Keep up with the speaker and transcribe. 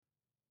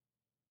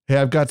Hey,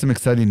 I've got some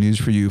exciting news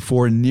for you.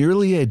 For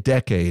nearly a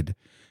decade,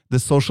 the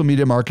Social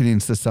Media Marketing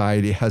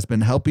Society has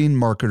been helping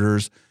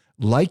marketers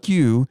like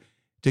you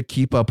to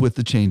keep up with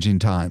the changing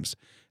times.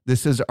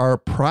 This is our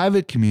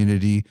private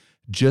community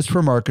just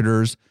for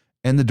marketers,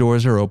 and the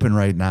doors are open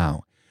right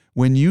now.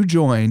 When you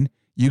join,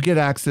 you get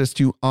access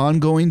to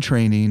ongoing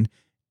training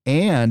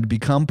and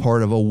become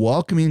part of a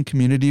welcoming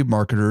community of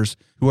marketers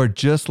who are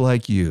just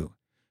like you.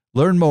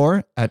 Learn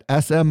more at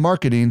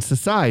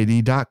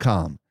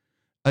smmarketingsociety.com.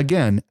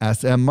 Again,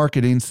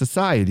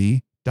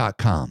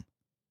 smmarketingsociety.com.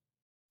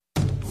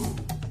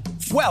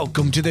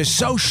 Welcome to the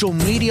Social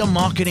Media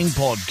Marketing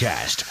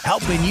Podcast,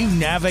 helping you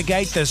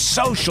navigate the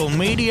social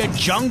media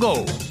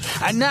jungle.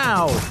 And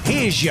now,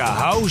 here's your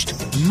host,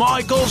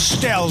 Michael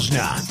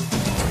Stelzner.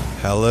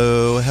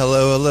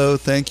 Hello.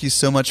 Thank you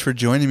so much for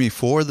joining me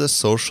for the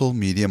Social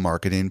Media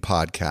Marketing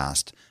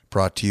Podcast,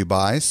 brought to you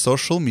by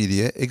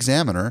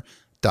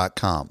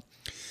socialmediaexaminer.com.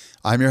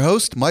 I'm your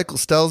host, Michael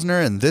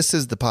Stelzner, and this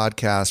is the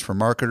podcast for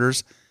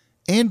marketers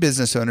and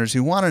business owners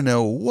who want to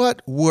know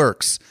what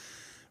works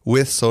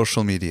with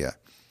social media.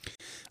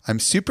 I'm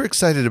super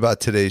excited about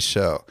today's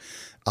show.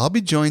 I'll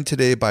be joined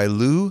today by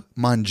Lou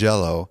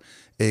Mongello,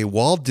 a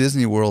Walt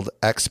Disney World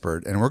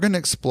expert, and we're going to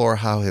explore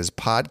how his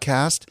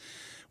podcast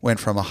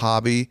went from a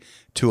hobby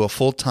to a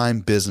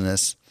full-time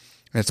business.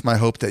 And it's my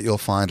hope that you'll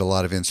find a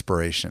lot of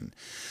inspiration.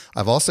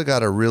 I've also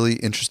got a really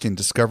interesting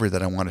discovery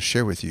that I want to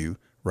share with you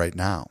right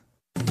now.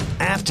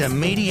 After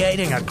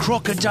mediating a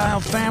crocodile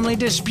family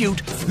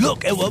dispute,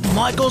 look at what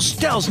Michael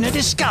Stelzner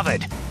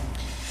discovered.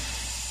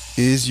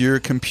 Is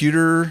your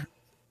computer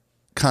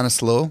kind of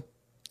slow?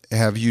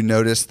 Have you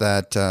noticed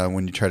that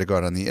when you try to go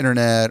out on the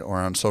internet or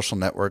on social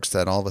networks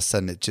that all of a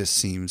sudden it just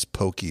seems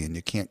pokey and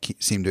you can't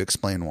seem to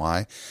explain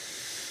why?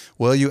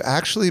 Well, you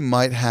actually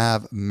might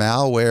have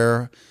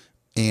malware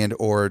and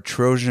or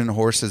Trojan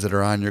horses that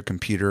are on your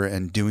computer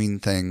and doing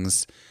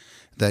things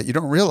that you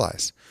don't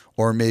realize,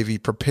 or maybe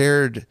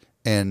prepared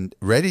and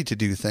ready to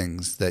do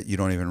things that you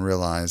don't even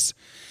realize.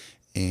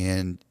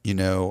 And,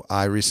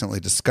 I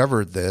recently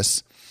discovered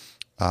this,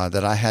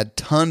 that I had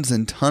tons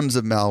and tons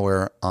of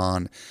malware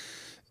on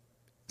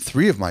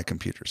 3 of my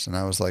computers, and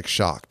I was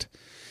shocked.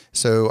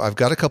 So I've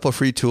got a couple of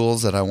free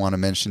tools that I want to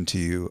mention to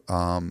you.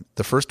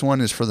 The first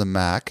one is for the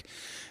Mac,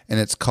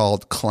 and it's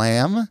called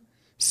Clam,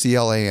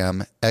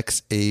 C-L-A-M,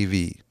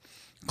 X-A-V,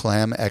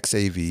 Clam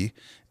X-A-V.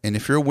 And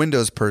if you're a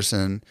Windows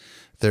person,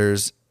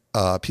 there's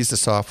a piece of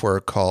software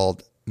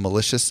called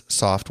Malicious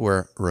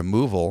Software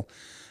Removal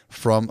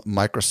from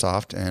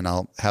Microsoft, and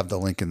I'll have the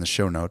link in the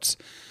show notes.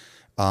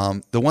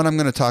 The one I'm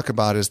going to talk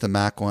about is the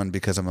Mac one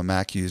because I'm a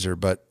Mac user,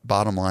 but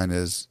bottom line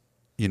is,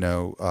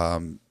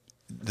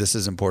 this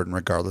is important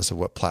regardless of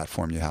what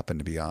platform you happen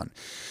to be on.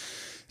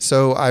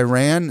 So I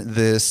ran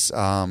this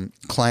Clam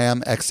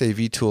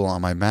XAV tool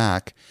on my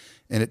Mac,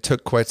 and it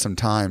took quite some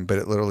time, but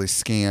it literally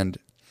scanned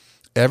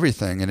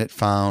everything, and it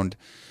found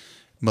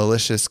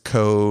malicious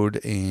code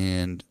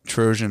and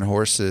Trojan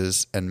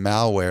horses and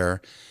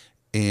malware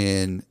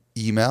in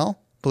email,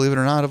 believe it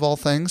or not, of all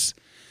things.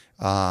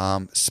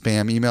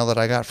 Spam email that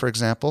I got, for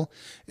example.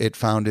 It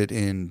found it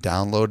in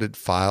downloaded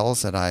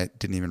files that I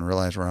didn't even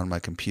realize were on my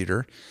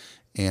computer.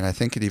 And I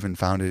think it even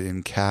found it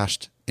in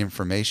cached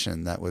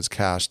information that was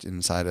cached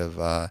inside of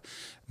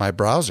my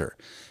browser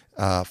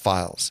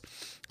files.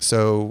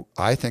 So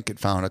I think it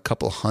found a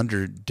couple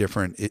hundred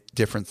different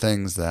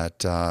things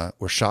that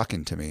were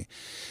shocking to me.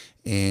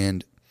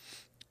 And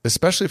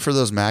especially for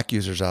those Mac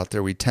users out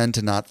there, we tend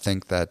to not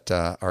think that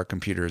our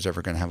computer is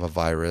ever going to have a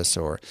virus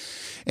or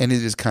any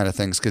of these kind of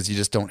things because you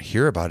just don't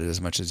hear about it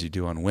as much as you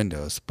do on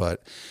Windows.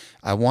 But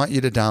I want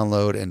you to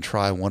download and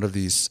try one of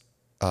these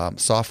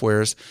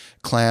softwares.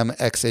 Clam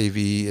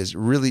XAV is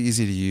really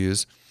easy to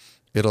use.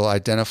 It'll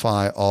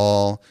identify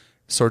all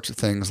sorts of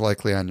things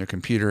likely on your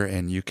computer,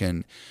 and you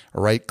can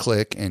right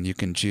click and you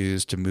can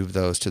choose to move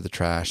those to the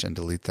trash and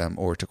delete them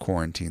or to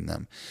quarantine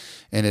them.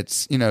 And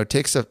it's, it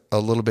takes a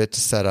little bit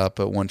to set up,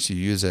 but once you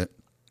use it,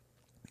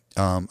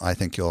 I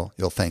think you'll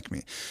thank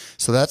me.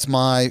 So that's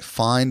my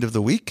find of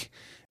the week.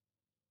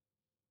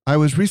 I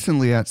was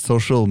recently at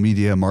Social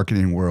Media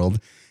Marketing World,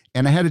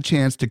 and I had a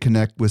chance to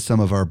connect with some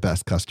of our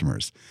best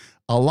customers.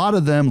 A lot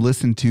of them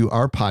listen to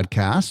our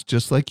podcast,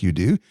 just like you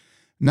do.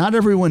 Not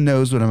everyone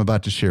knows what I'm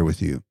about to share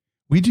with you.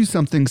 We do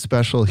something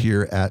special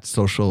here at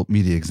Social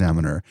Media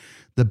Examiner.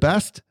 The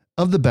best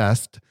of the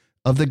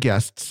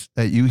guests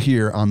that you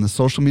hear on the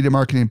Social Media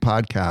Marketing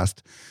Podcast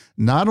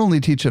not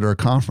only teach at our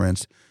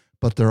conference,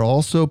 but they're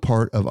also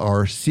part of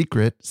our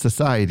secret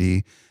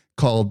society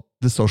called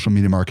the Social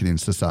Media Marketing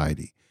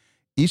Society.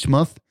 Each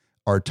month,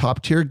 our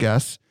top tier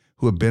guests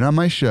who have been on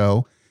my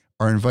show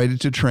are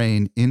invited to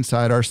train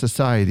inside our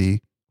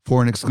society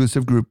for an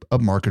exclusive group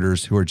of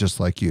marketers who are just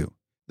like you.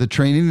 The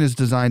training is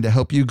designed to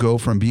help you go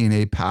from being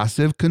a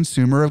passive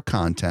consumer of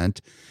content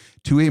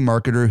to a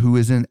marketer who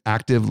is in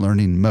active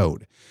learning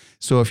mode.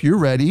 So if you're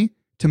ready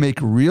to make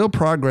real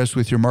progress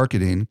with your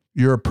marketing,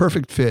 you're a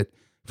perfect fit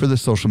for the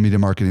Social Media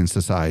Marketing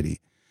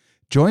Society.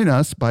 Join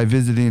us by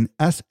visiting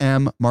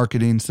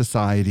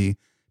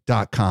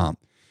smmarketingsociety.com.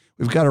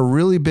 We've got a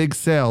really big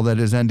sale that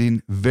is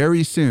ending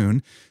very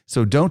soon,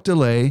 so don't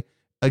delay.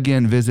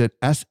 Again, visit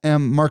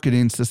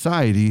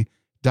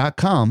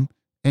smmarketingsociety.com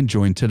and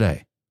join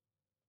today.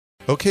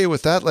 Okay,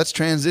 with that, let's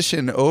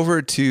transition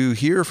over to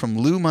hear from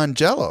Lou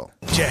Mongello.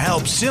 To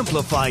help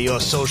simplify your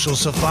social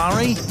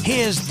safari,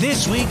 here's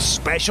this week's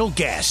special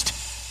guest.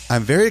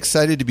 I'm very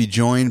excited to be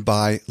joined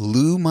by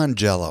Lou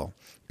Mongello.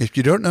 If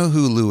you don't know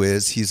who Lou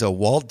is, he's a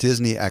Walt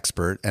Disney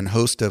expert and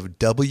host of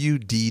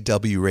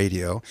WDW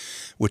Radio,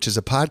 which is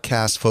a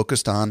podcast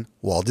focused on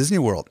Walt Disney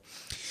World.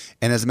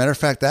 And as a matter of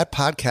fact, that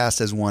podcast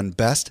has won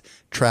Best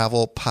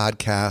Travel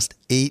Podcast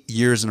 8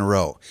 years in a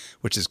row,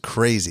 which is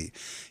crazy.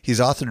 He's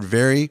authored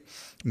very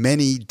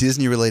many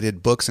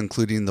Disney-related books,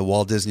 including the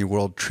Walt Disney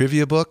World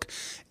Trivia Book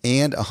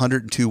and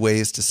 102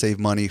 Ways to Save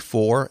Money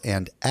for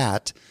and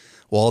at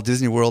Walt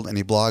Disney World, and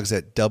he blogs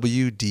at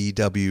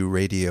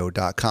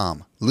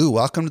wdwradio.com. Lou,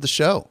 welcome to the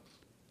show.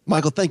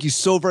 Michael, thank you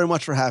so very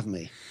much for having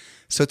me.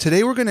 So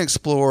today we're going to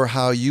explore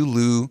how you,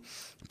 Lou,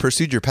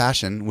 pursued your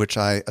passion, which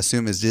I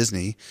assume is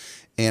Disney,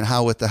 and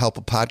how with the help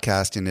of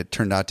podcasting, it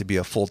turned out to be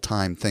a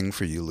full-time thing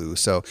for you, Lou.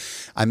 So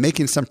I'm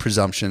making some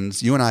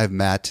presumptions. You and I have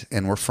met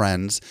and we're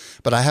friends,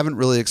 but I haven't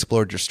really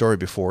explored your story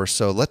before.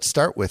 So let's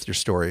start with your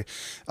story.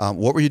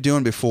 What were you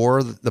doing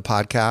before the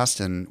podcast,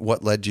 and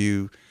what led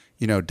you,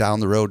 down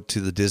the road to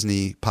the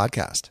Disney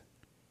podcast?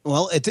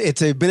 Well,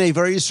 it's been a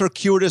very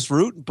circuitous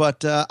route,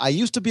 but I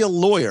used to be a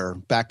lawyer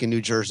back in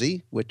New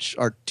Jersey, which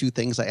are two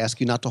things I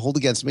ask you not to hold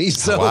against me.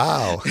 So,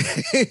 wow.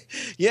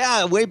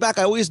 Yeah, way back,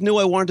 I always knew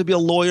I wanted to be a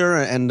lawyer,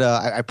 and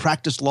I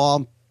practiced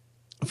law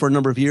for a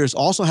number of years.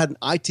 Also had an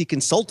IT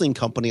consulting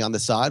company on the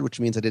side, which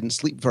means I didn't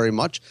sleep very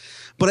much.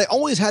 But I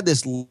always had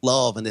this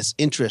love and this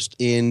interest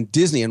in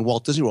Disney and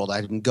Walt Disney World.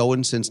 I've been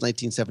going since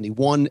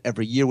 1971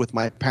 every year with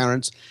my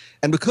parents.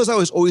 And because I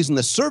was always in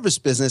the service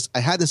business,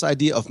 I had this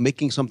idea of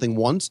making something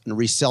once and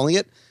reselling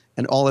it.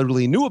 And all I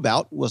really knew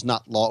about was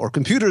not law or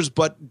computers,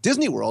 but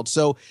Disney World.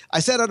 So I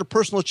set out a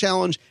personal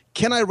challenge.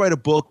 Can I write a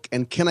book,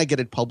 and can I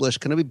get it published?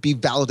 Can it be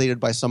validated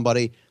by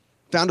somebody?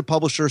 Found a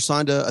publisher,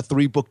 signed a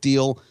 3-book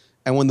deal.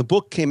 And when the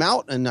book came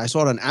out and I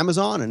saw it on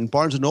Amazon and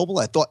Barnes & Noble,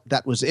 I thought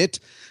that was it.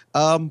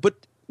 But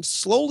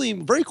slowly,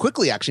 very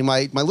quickly, actually,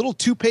 my little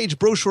 2-page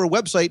brochure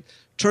website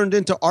turned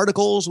into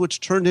articles, which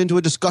turned into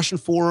a discussion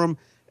forum.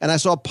 And I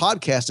saw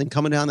podcasting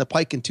coming down the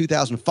pike in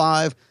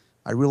 2005.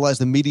 I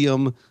realized the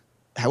medium,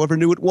 however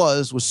new it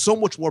was so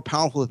much more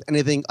powerful than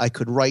anything I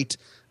could write.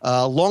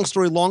 Long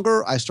story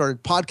longer, I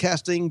started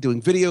podcasting,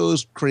 doing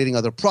videos, creating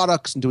other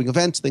products, and doing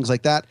events, things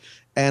like that.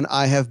 And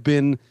I have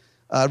been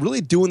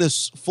really doing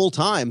this full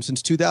time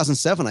since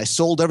 2007. I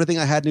sold everything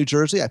I had in New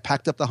Jersey. I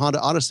packed up the Honda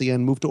Odyssey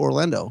and moved to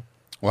Orlando.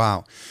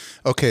 Wow.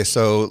 Okay,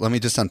 so let me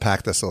just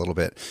unpack this a little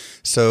bit.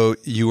 So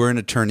you were an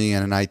attorney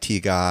and an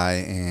IT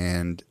guy,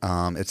 and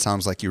it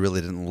sounds like you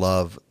really didn't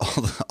love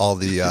all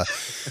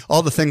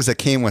the things that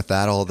came with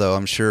that, although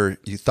I'm sure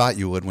you thought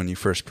you would when you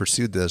first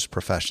pursued those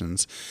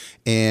professions.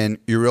 And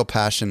your real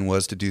passion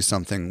was to do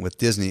something with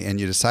Disney, and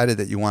you decided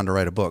that you wanted to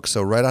write a book.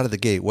 So right out of the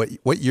gate,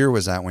 what year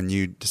was that when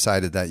you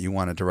decided that you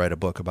wanted to write a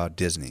book about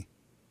Disney?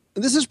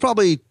 This is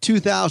probably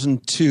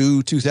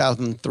 2002,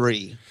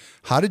 2003.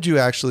 How did you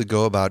actually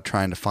go about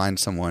trying to find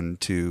someone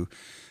to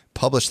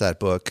publish that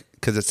book?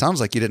 Because it sounds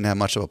like you didn't have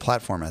much of a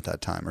platform at that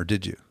time, or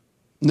did you?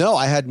 No,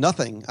 I had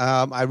nothing.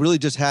 I really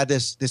just had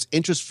this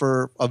interest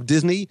of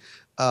Disney.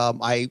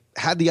 I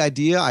had the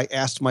idea. I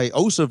asked my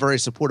also very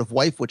supportive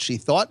wife what she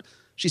thought.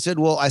 She said,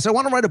 I said, I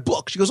want to write a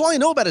book. She goes, all I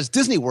know about is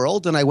Disney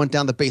World. And I went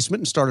down the basement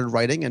and started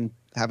writing and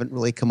haven't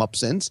really come up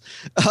since.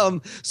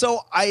 So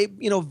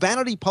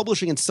vanity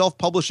publishing and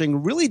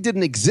self-publishing really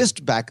didn't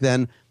exist back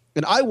then.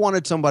 And I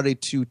wanted somebody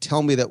to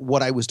tell me that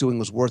what I was doing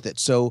was worth it.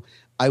 So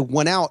I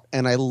went out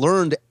and I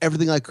learned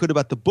everything I could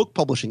about the book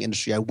publishing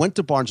industry. I went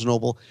to Barnes &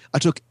 Noble. I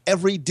took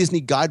every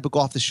Disney guidebook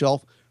off the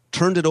shelf,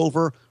 turned it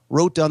over,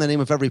 wrote down the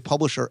name of every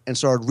publisher, and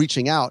started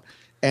reaching out.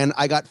 And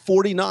I got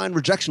 49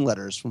 rejection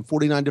letters from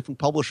 49 different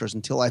publishers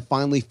until I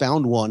finally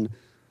found one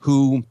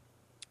who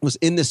was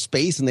in this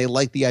space and they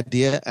liked the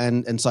idea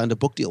and signed a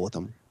book deal with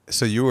them.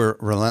 So you were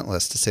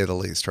relentless, to say the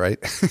least, right?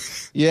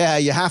 Yeah,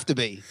 you have to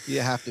be. You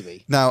have to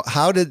be. Now,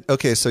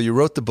 so you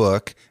wrote the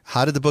book.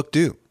 How did the book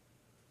do?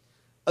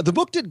 The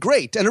book did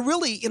great. And it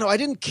really, I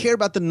didn't care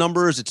about the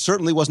numbers. It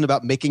certainly wasn't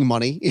about making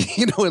money,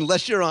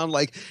 unless you're on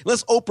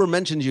unless Oprah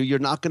mentions you're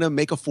not going to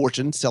make a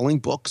fortune selling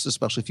books,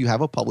 especially if you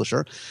have a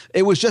publisher.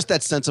 It was just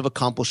that sense of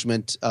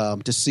accomplishment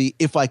to see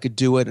if I could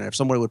do it and if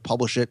somebody would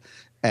publish it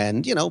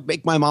and,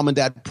 make my mom and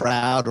dad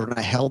proud. Or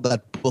I held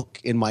that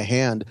book in my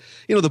hand.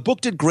 The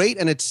book did great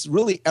and it's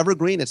really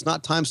evergreen. It's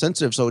not time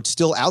sensitive. So it's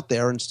still out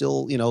there and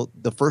still,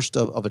 the first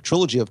of a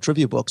trilogy of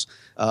trivia books.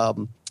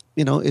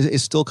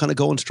 Is still kind of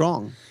going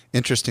strong.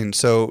 Interesting.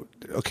 So,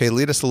 okay,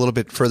 lead us a little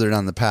bit further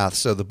down the path.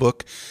 So the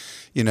book,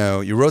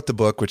 you wrote the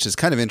book, which is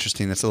kind of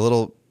interesting. It's a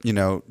little,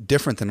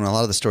 different than a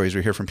lot of the stories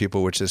we hear from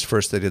people, which is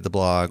first they did the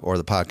blog or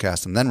the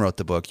podcast and then wrote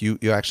the book. You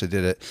actually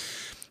did it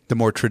the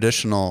more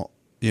traditional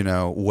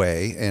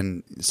way.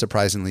 And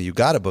surprisingly, you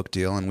got a book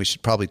deal. And we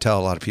should probably tell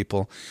a lot of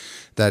people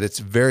that it's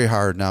very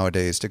hard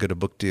nowadays to get a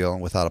book deal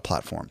without a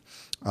platform.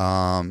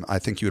 I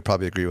think you would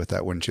probably agree with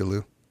that, wouldn't you,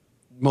 Lou?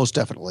 Most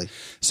definitely.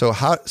 So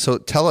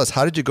tell us,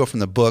 how did you go from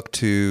the book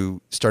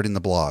to starting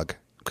the blog?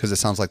 Because it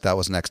sounds like that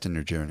was next in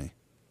your journey.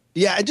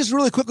 Yeah, and just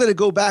really quickly to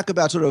go back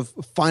about sort of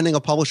finding a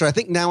publisher. I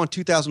think now in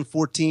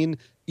 2014,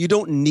 you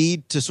don't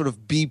need to sort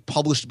of be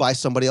published by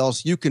somebody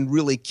else. You can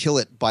really kill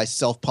it by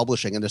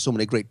self-publishing, and there's so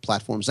many great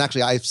platforms.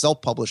 Actually, I've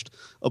self-published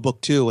a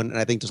book too, and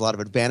I think there's a lot of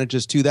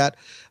advantages to that.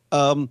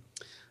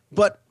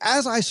 But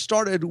as I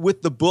started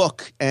with the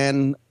book,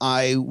 and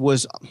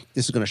this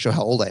is going to show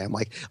how old I am,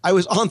 like I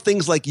was on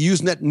things like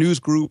Usenet news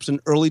groups and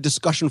early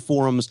discussion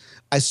forums,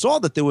 I saw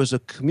that there was a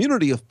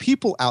community of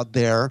people out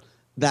there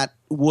that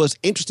was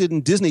interested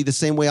in Disney the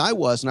same way I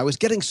was. And I was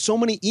getting so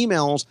many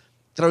emails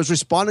that I was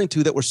responding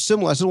to that were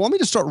similar. I said, well, let me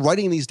just start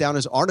writing these down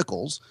as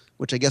articles,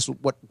 which I guess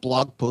what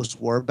blog posts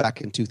were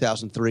back in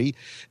 2003.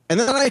 And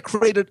then I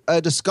created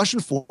a discussion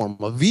forum,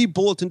 a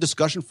V-Bulletin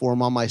discussion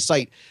forum on my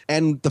site.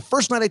 And the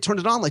first night I turned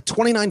it on, like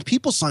 29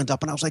 people signed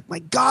up. And I was like, my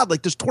God,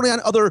 like there's 29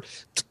 other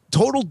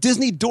total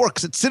Disney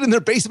dorks that sit in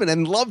their basement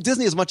and love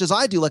Disney as much as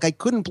I do. Like I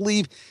couldn't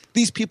believe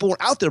these people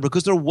were out there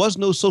because there was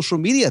no social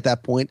media at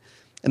that point.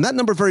 And that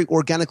number very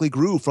organically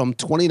grew from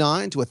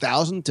 29 to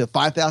 1,000 to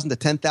 5,000 to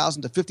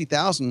 10,000 to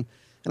 50,000.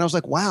 And I was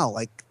like, wow,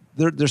 like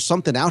there's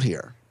something out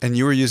here. And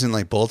you were using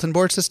like bulletin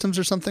board systems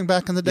or something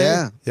back in the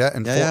day? Yeah.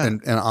 And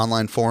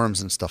online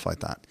forums and stuff like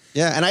that.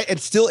 Yeah, and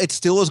it still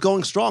is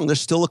going strong.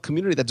 There's still a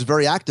community that's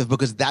very active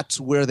because that's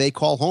where they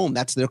call home.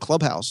 That's their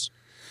clubhouse.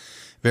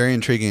 Very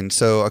intriguing.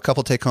 So a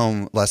couple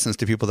take-home lessons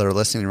to people that are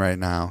listening right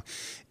now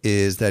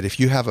is that if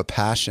you have a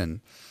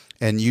passion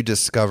and you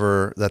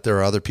discover that there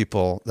are other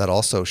people that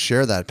also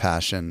share that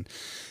passion,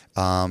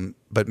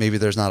 but maybe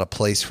there's not a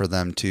place for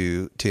them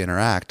to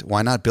interact,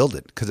 why not build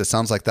it? Because it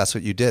sounds like that's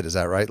what you did. Is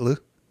that right, Lou?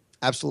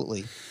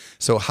 Absolutely.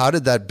 So how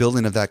did that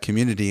building of that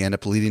community end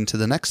up leading to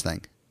the next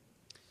thing?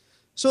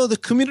 So the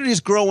community is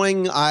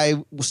growing.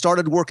 I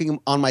started working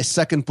on my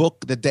second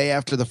book the day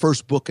after the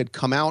first book had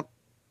come out.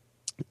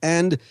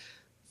 And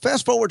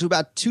fast forward to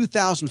about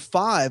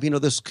 2005,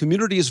 this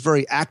community is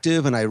very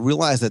active, and I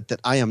realized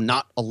that I am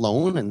not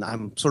alone, and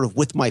I'm sort of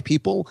with my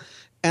people.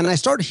 And I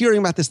started hearing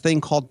about this thing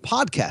called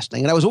podcasting.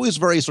 And I was always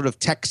very sort of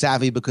tech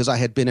savvy because I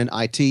had been in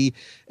IT.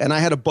 And I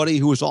had a buddy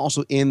who was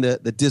also in the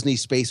Disney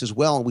space as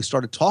well. And we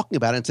started talking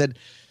about it and said,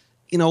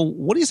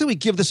 what do you say we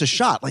give this a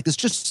shot? Like, this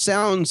just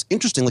sounds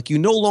interesting. Like, you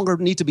no longer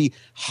need to be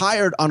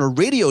hired on a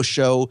radio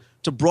show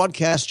to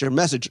broadcast your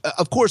message.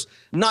 Of course,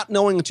 not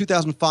knowing in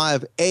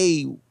 2005,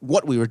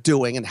 what we were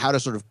doing and how to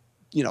sort of,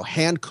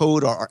 hand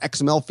code our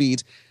XML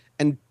feeds.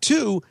 And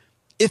two,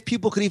 if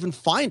people could even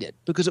find it,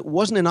 because it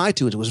wasn't in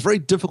iTunes. It was very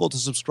difficult to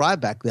subscribe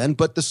back then,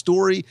 but the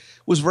story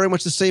was very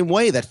much the same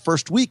way. That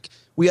first week,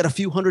 we had a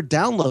few hundred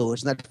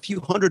downloads, and that few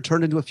hundred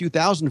turned into a few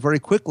thousand very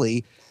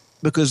quickly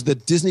because the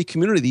Disney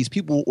community, these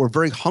people were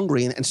very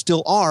hungry and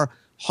still are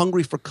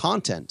hungry for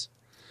content.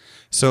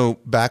 So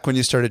back when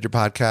you started your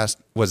podcast,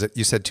 was it,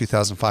 you said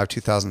 2005,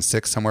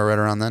 2006, somewhere right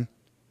around then?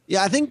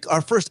 Yeah, I think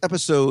our first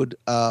episode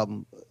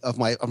of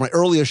my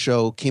earlier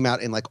show came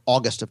out in like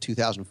August of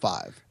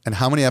 2005. And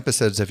how many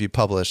episodes have you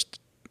published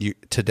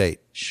to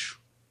date,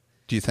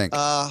 do you think?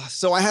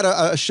 So I had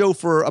a show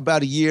for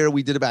about a year.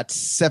 We did about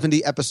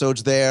 70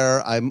 episodes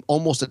there. I'm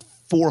almost at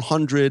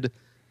 400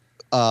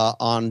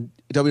 on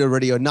W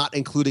Radio, not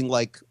including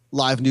like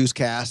live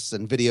newscasts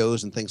and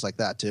videos and things like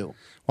that too.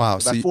 Wow.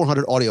 About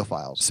 400 audio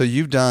files. So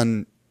you've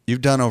done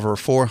over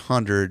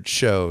 400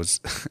 shows,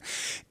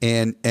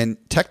 and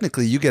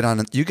technically you got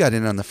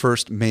in on the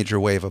first major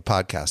wave of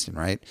podcasting,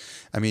 right?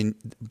 I mean,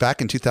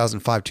 back in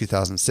 2005,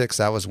 2006,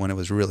 that was when it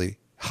was really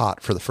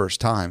hot for the first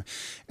time,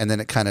 and then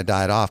it kind of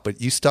died off. But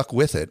you stuck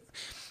with it.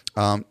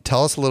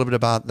 Tell us a little bit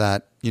about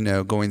that.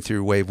 Going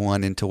through wave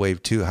one into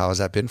wave two. How has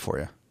that been for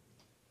you?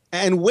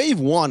 And wave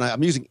one,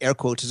 I'm using air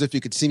quotes as if you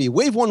could see me.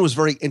 Wave one was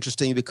very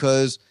interesting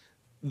because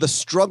the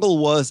struggle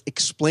was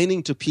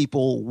explaining to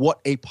people what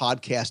a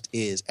podcast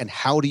is and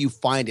how do you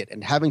find it,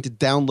 and having to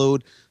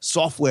download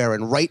software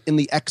and write in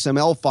the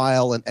XML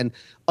file and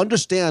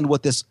understand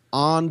what this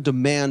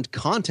on-demand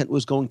content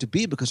was going to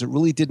be, because it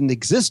really didn't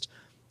exist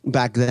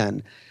back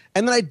then.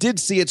 And then I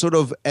did see it sort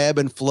of ebb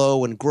and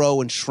flow and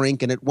grow and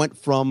shrink, and it went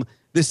from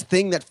this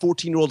thing that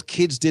 14-year-old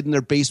kids did in their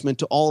basement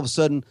to all of a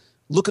sudden,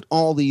 look at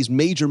all these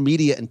major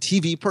media and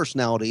TV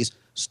personalities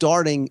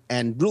starting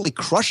and really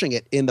crushing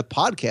it in the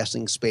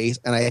podcasting space.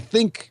 And I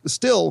think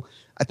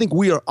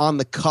we are on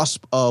the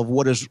cusp of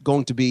what is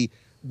going to be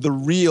the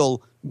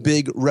real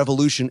big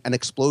revolution and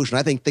explosion.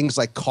 I think things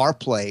like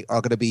CarPlay are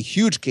going to be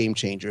huge game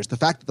changers. The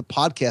fact that the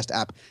podcast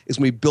app is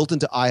going to be built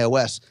into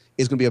iOS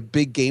is going to be a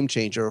big game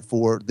changer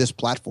for this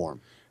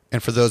platform.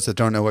 And for those that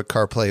don't know what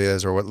CarPlay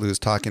is or what Lou's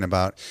talking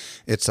about,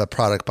 it's a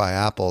product by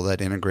Apple that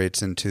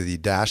integrates into the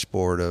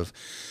dashboard of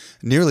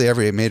nearly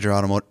every major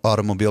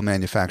automobile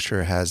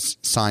manufacturer has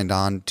signed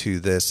on to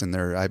this, and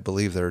I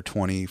believe there are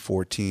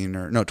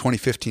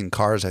 2015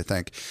 cars, I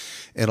think.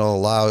 It'll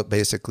allow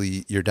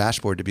basically your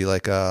dashboard to be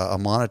like a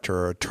monitor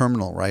or a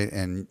terminal, right?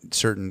 And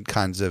certain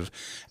kinds of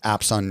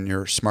apps on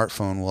your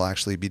smartphone will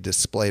actually be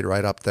displayed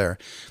right up there.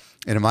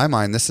 And in my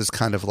mind, this is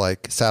kind of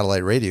like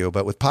satellite radio,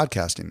 but with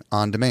podcasting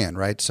on demand,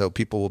 right? So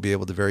people will be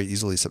able to very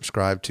easily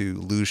subscribe to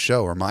Lou's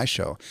show or my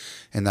show,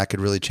 and that could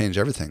really change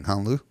everything, huh,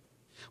 Lou?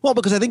 Well,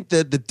 because I think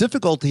the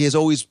difficulty has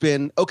always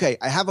been, okay,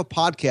 I have a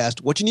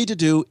podcast. What you need to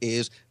do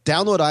is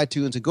download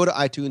iTunes and go to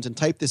iTunes and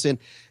type this in.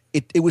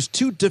 It was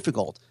too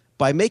difficult.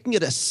 By making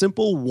it a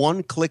simple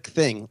one-click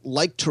thing,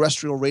 like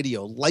terrestrial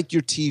radio, like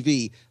your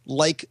TV,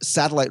 like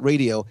satellite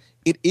radio,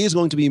 it is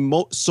going to be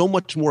so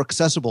much more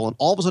accessible. And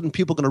all of a sudden,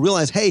 people are going to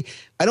realize, hey,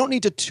 I don't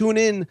need to tune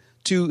in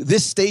to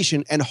this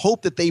station and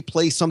hope that they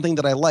play something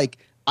that I like.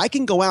 I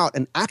can go out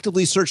and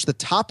actively search the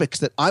topics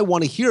that I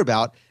want to hear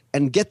about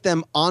and get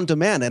them on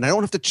demand. And I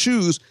don't have to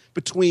choose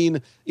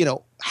between,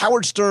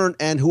 Howard Stern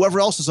and whoever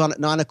else is on at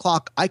 9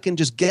 o'clock. I can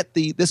just get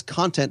this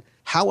content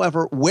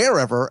however,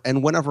 wherever,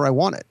 and whenever I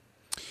want it.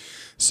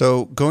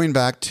 So going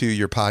back to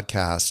your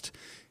podcast,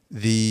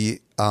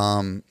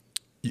 I'm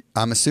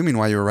assuming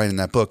while you were writing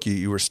that book,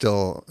 you were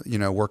still,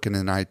 working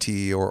in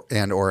IT or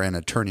an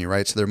attorney,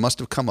 right? So there must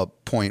have come a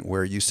point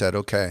where you said,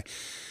 okay,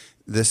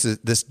 this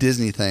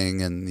Disney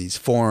thing and these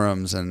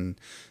forums and,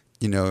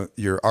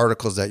 your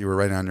articles that you were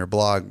writing on your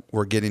blog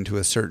were getting to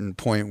a certain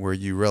point where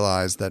you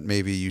realized that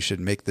maybe you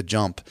should make the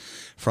jump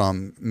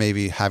from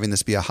maybe having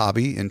this be a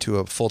hobby into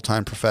a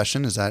full-time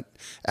profession. Is that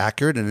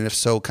accurate? And if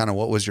so, kind of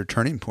what was your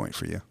turning point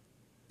for you?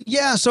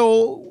 Yeah,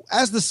 so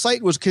as the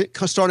site was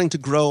starting to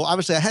grow,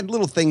 obviously I had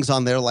little things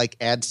on there like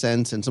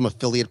AdSense and some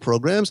affiliate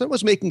programs. I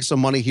was making some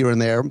money here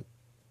and there,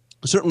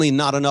 certainly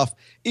not enough,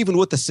 even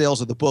with the sales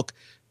of the book,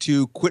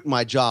 to quit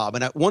my job.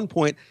 And at one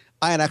point,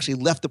 I had actually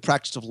left the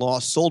practice of law,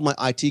 sold my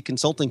IT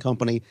consulting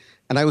company,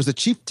 and I was the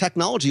chief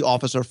technology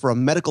officer for a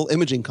medical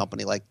imaging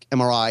company like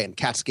MRI and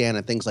CAT scan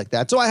and things like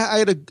that. So I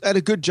had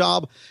a good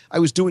job. I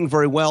was doing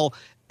very well.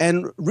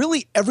 And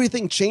really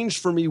everything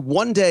changed for me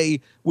one day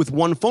with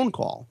one phone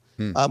call.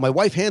 My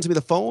wife hands me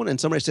the phone and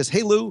somebody says,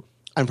 "Hey, Lou,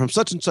 I'm from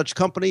such and such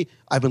company.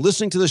 I've been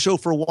listening to the show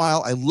for a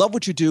while. I love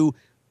what you do.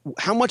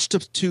 How much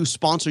to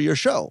sponsor your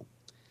show?"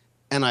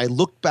 And I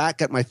looked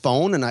back at my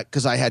phone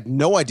because I had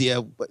no idea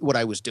what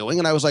I was doing.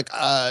 And I was like,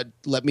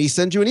 let me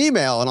send you an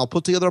email and I'll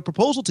put together a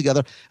proposal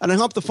together. And I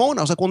hung up the phone.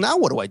 I was like, well, now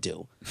what do I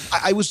do?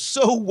 I was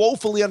so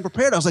woefully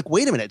unprepared. I was like,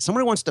 wait a minute.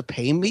 Somebody wants to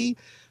pay me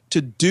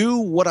to do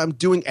what I'm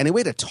doing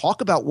anyway, to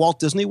talk about Walt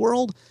Disney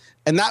World.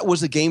 And that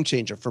was a game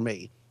changer for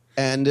me.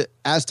 And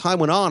as time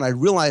went on, I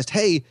realized,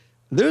 hey,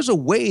 there's a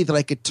way that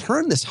I could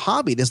turn this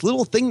hobby, this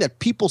little thing that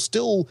people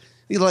still,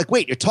 like,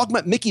 wait, you're talking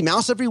about Mickey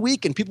Mouse every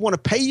week and people want to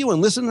pay you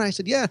and listen? And I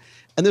said, yeah.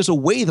 And there's a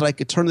way that I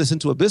could turn this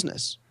into a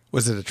business.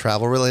 Was it a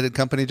travel-related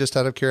company, just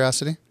out of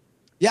curiosity?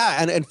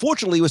 Yeah, and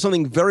fortunately, it was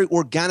something very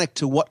organic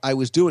to what I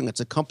was doing. It's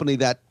a company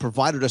that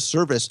provided a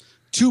service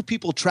to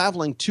people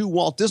traveling to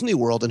Walt Disney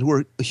World and who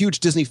are huge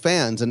Disney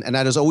fans. And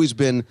that has always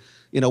been,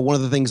 one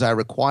of the things I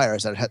require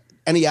is that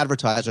any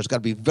advertiser's got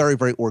to be very,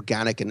 very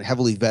organic and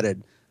heavily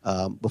vetted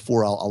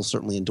before I'll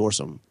certainly endorse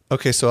them.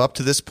 Okay, so up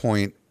to this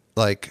point,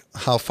 like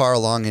how far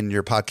along in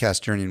your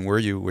podcast journey were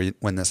you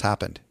when this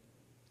happened?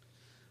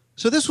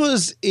 So this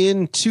was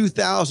in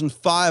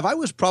 2005. I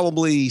was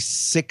probably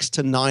 6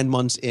 to 9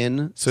 months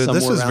in. So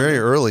this was very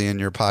early in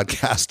your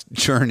podcast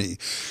journey.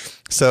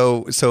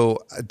 So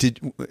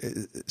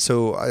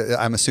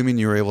I'm assuming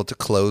you were able to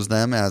close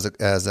them as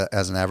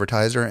an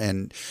advertiser,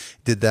 and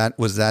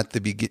was that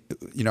the begin?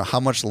 How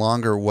much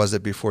longer was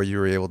it before you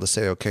were able to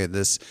say, okay,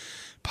 this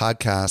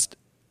podcast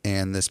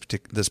and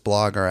this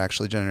blog are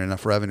actually generating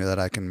enough revenue that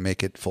I can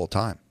make it full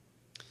time?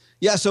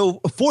 Yeah, so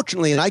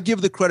fortunately, and I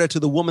give the credit to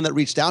the woman that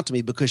reached out to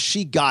me because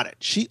she got it.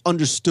 She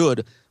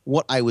understood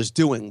what I was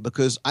doing,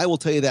 because I will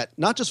tell you that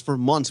not just for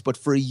months, but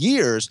for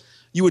years,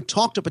 you would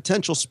talk to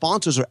potential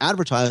sponsors or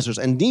advertisers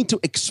and need to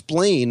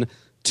explain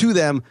to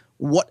them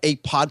what a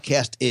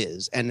podcast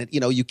is. And,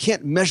 you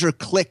can't measure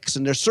clicks,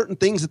 and there's certain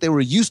things that they were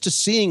used to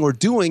seeing or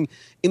doing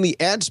in the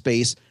ad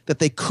space that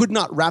they could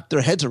not wrap their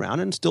heads around.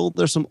 And still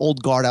there's some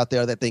old guard out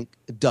there that think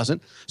it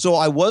doesn't. So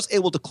I was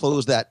able to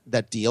close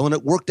that deal, and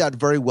it worked out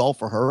very well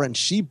for her. And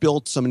she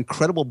built some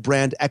incredible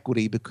brand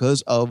equity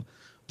because of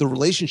the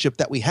relationship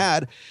that we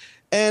had.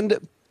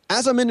 And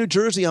as I'm in New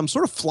Jersey, I'm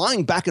sort of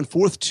flying back and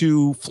forth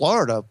to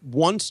Florida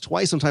once,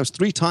 twice, sometimes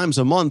 3 times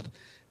a month.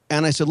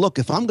 And I said, look,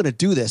 if I'm going to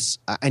do this,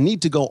 I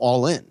need to go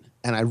all in.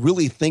 And I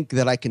really think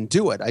that I can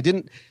do it. I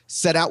didn't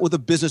set out with a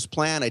business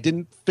plan. I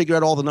didn't figure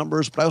out all the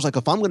numbers. But I was like,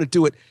 if I'm going to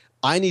do it,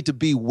 I need to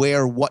be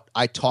where what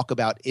I talk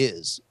about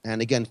is.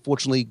 And again,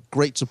 fortunately,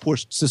 great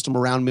support system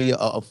around me,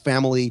 a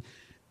family.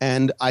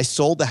 And I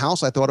sold the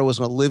house I thought I was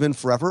going to live in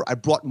forever. I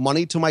brought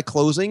money to my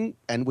closing,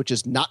 and which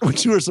is not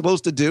what you were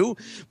supposed to do.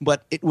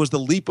 But it was the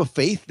leap of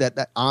faith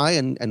that I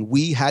and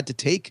we had to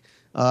take.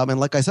 And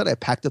like I said, I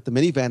packed up the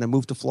minivan and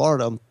moved to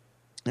Florida.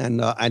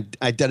 And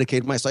I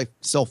dedicated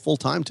myself full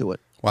time to it.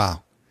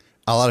 Wow.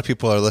 A lot of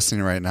people are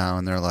listening right now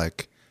and they're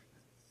like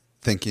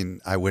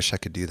thinking, I wish I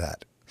could do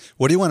that.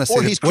 What do you want to say?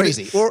 Or he's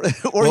crazy. Or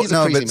he's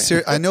a crazy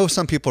man. I know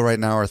some people right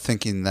now are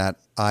thinking that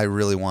I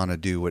really want to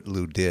do what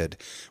Lou did.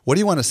 What do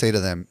you want to say to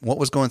them? What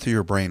was going through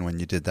your brain when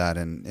you did that?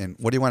 And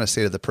what do you want to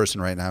say to the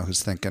person right now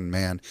who's thinking,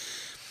 man,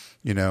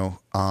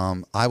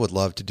 I would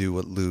love to do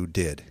what Lou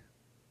did?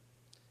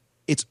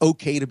 It's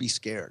okay to be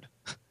scared.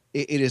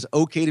 It is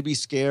okay to be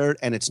scared,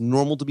 and it's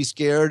normal to be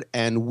scared.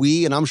 And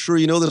I'm sure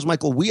you know this,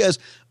 Michael, we as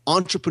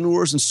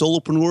entrepreneurs and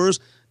solopreneurs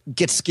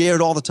get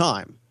scared all the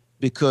time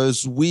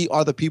because we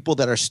are the people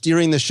that are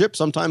steering the ship.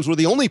 Sometimes we're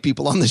the only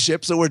people on the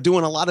ship, so we're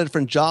doing a lot of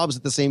different jobs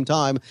at the same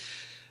time.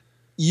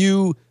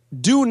 You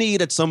do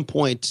need at some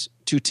point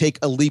to take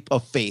a leap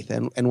of faith.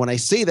 And when I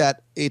say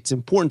that, it's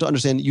important to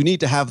understand you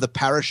need to have the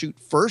parachute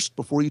first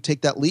before you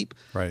take that leap.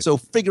 Right. So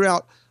figure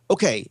out,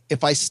 okay,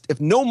 if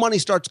no money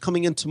starts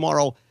coming in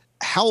tomorrow,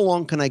 how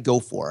long can I go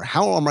for?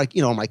 How are my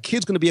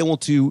kids going to be able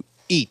to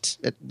eat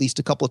at least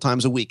a couple of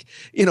times a week?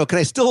 Can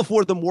I still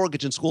afford the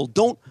mortgage in school?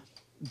 Don't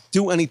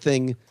do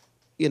anything,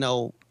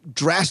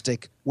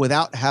 drastic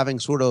without having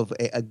sort of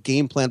a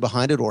game plan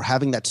behind it or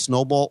having that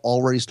snowball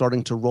already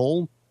starting to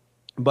roll.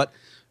 But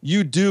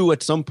you do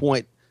at some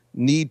point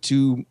need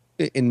to,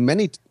 in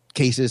many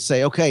cases,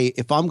 say, okay,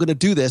 if I'm going to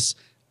do this,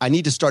 I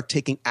need to start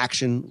taking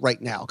action right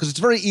now. Because it's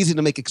very easy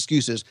to make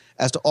excuses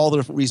as to all the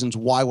different reasons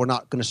why we're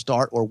not going to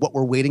start or what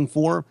we're waiting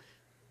for.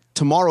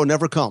 Tomorrow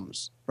never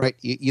comes, right?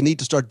 You need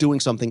to start doing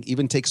something,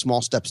 even take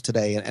small steps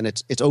today. And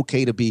it's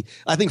okay to be,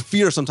 I think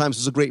fear sometimes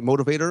is a great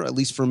motivator, at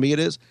least for me it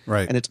is.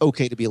 Right. And it's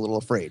okay to be a little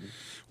afraid.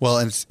 Well,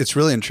 and it's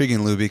really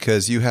intriguing, Lou,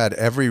 because you had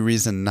every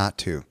reason not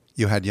to.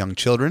 You had young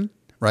children,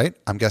 right?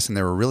 I'm guessing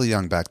they were really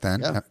young back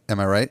then. Yeah. Am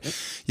I right? Yep.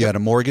 You had a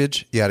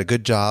mortgage. You had a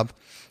good job.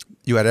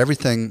 You had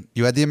everything.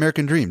 You had the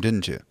American dream,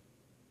 didn't you?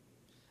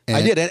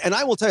 I did. And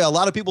I will tell you, a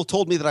lot of people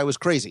told me that I was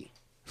crazy.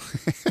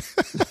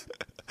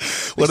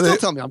 They still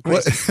tell me I'm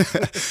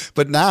crazy.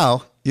 But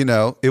now,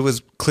 it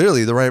was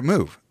clearly the right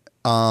move.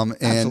 And,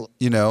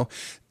 Absolutely.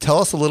 Tell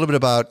us a little bit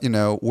about,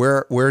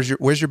 where's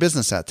your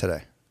business at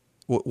today?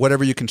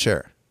 Whatever you can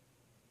share.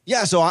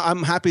 Yeah, so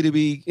I'm happy to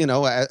be,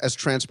 as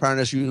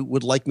transparent as you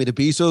would like me to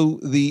be. So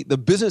the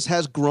business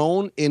has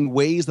grown in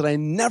ways that I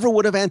never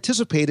would have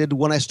anticipated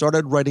when I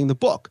started writing the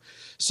book.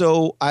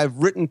 So I've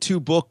written 2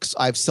 books.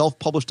 I've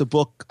self-published a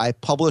book. I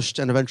published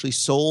and eventually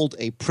sold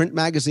a print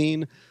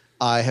magazine.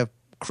 I have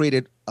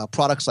created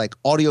products like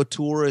audio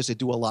tours. I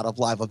do a lot of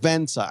live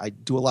events. I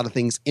do a lot of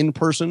things in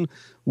person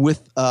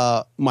with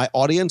my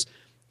audience.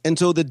 And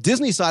so the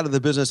Disney side of the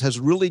business has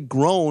really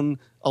grown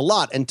a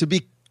lot. And to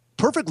be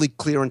perfectly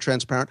clear and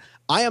transparent,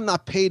 I am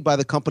not paid by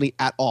the company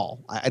at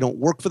all. I don't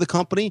work for the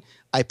company.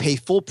 I pay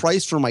full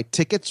price for my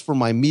tickets, for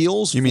my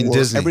meals. You mean for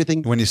Disney?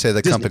 Everything. When you say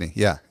the Disney. company,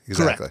 yeah,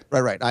 exactly.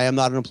 Correct. Right. I am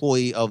not an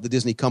employee of the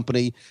Disney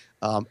company.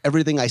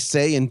 Everything I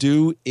say and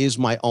do is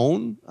my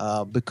own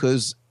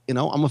because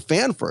I'm a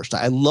fan first.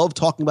 I love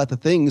talking about the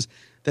things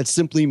that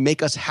simply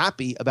make us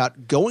happy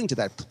about going to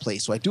that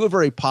place. So I do a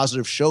very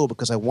positive show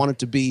because I want it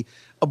to be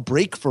a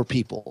break for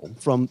people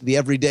from the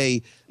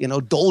everyday,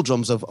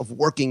 doldrums of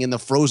working in the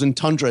frozen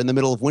tundra in the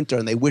middle of winter,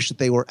 and they wish that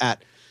they were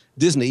at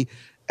Disney.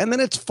 And then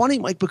it's funny,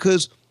 Mike,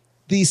 because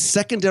these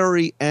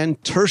secondary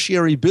and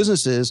tertiary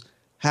businesses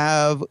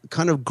have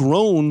kind of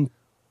grown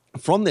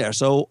from there.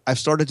 So I've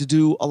started to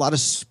do a lot of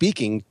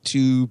speaking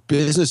to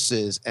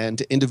businesses and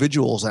to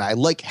individuals, and I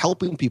like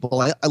helping people.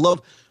 I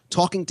love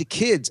talking to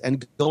kids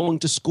and going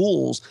to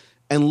schools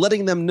and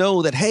letting them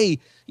know that, hey,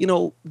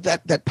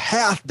 that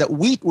path that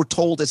we were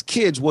told as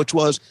kids, which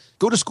was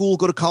go to school,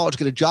 go to college,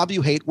 get a job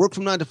you hate, work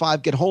from 9 to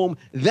 5, get home,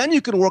 then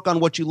you can work on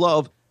what you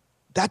love.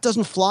 That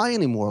doesn't fly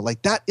anymore.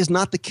 Like, that is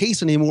not the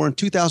case anymore in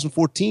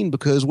 2014,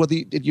 because whether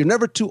you're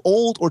never too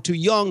old or too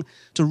young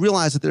to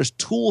realize that there's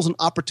tools and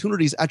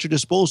opportunities at your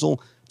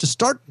disposal to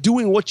start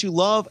doing what you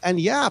love and,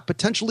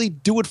 potentially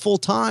do it full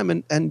time.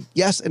 And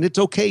yes, and it's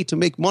okay to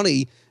make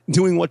money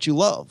doing what you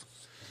love.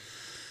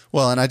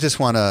 Well, and I just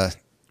want to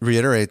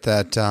reiterate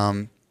that,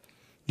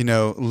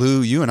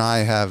 Lou, you and I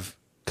have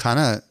kind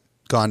of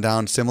gone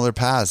down similar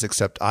paths,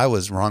 except I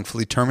was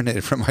wrongfully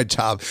terminated from my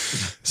job.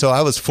 So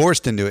I was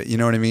forced into it. You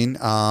know what I mean?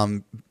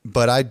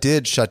 But I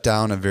did shut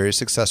down a very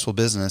successful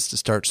business to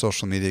start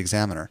Social Media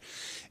Examiner.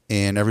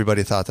 And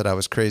everybody thought that I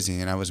was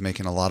crazy, and I was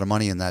making a lot of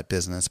money in that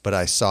business. But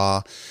I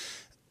saw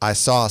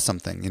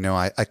something,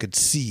 I could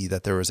see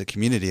that there was a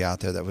community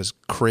out there that was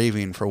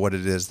craving for what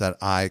it is that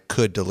I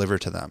could deliver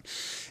to them,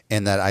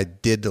 and that I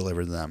did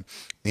deliver to them.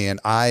 And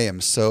I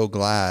am so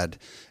glad.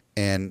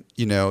 And,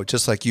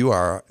 just like you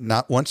are,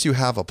 not once you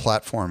have a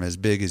platform as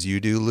big as you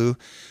do, Lou,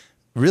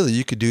 really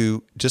you could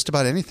do just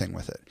about anything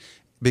with it,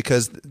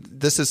 because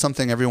this is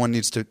something everyone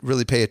needs to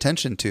really pay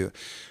attention to.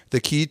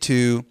 The key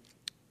to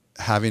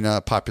having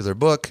a popular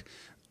book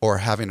or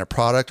having a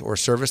product or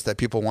service that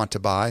people want to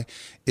buy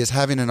is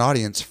having an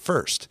audience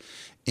first.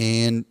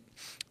 And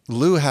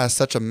Lou has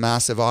such a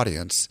massive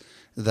audience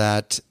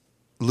that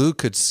Lou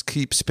could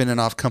keep spinning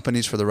off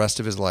companies for the rest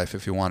of his life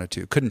if he wanted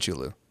to. Couldn't you,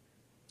 Lou?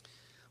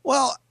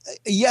 Well,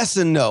 yes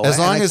and no. As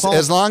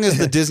long as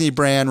the Disney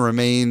brand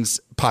remains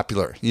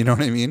popular, you know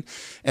what I mean?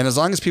 And as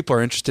long as people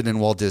are interested in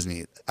Walt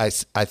Disney, I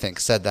think,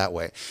 said that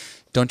way.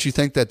 Don't you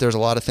think that there's a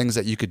lot of things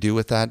that you could do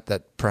with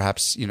that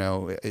perhaps,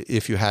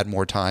 if you had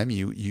more time,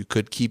 you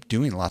could keep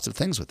doing lots of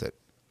things with it?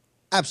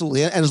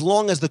 Absolutely. And as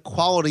long as the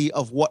quality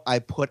of what I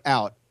put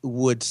out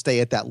would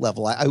stay at that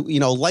level. I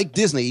like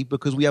Disney,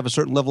 because we have a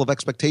certain level of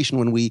expectation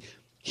when we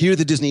hear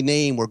the Disney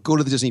name or go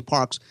to the Disney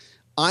parks.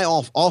 I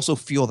also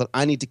feel that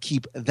I need to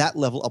keep that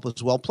level up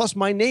as well. Plus,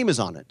 my name is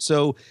on it.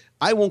 So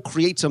I won't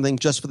create something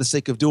just for the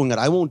sake of doing it.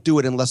 I won't do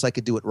it unless I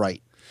could do it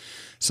right.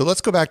 So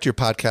let's go back to your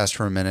podcast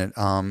for a minute.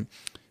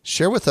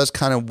 Share with us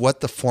kind of what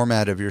the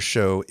format of your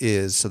show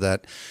is, so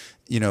that,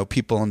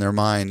 people in their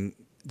mind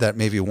that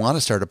maybe want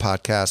to start a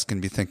podcast can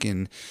be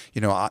thinking,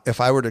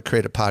 if I were to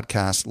create a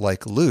podcast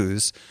like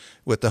Lou's,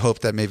 with the hope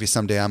that maybe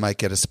someday I might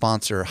get a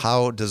sponsor,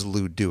 how does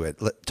Lou do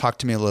it? Talk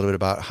to me a little bit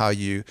about how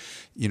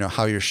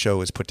how your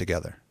show is put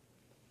together.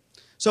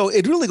 So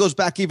it really goes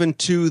back even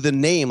to the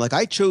name. Like,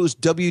 I chose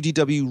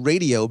WDW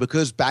Radio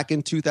because back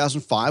in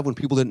 2005, when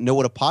people didn't know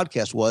what a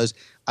podcast was,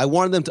 I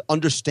wanted them to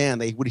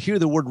understand. They would hear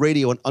the word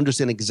radio and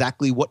understand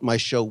exactly what my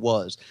show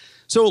was.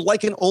 So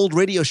like an old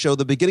radio show,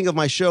 the beginning of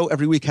my show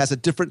every week has a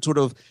different sort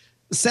of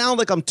sound,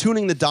 like I'm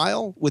tuning the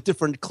dial with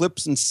different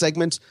clips and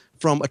segments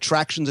from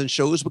attractions and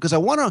shows, because I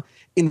want to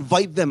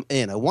invite them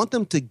in. I want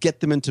them to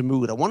get them into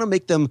mood. I want to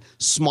make them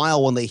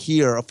smile when they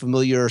hear a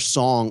familiar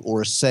song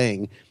or a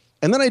saying.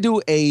 And then I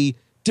do a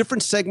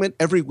different segment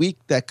every week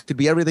that could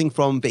be everything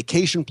from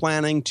vacation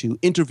planning to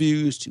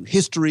interviews to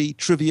history,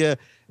 trivia,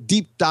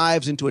 deep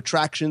dives into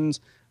attractions.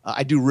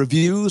 I do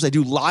reviews. I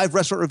do live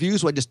restaurant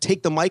reviews. So I just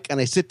take the mic and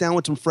I sit down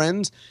with some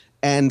friends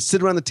and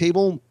sit around the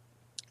table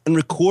and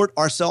record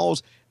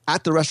ourselves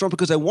at the restaurant,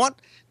 because I want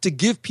to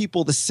give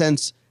people the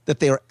sense that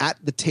they are at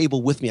the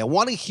table with me. I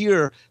want to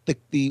hear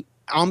the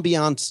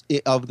ambiance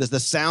of the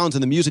sounds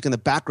and the music in the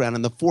background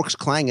and the forks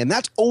clanging. And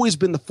that's always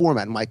been the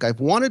format, Mike. I've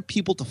wanted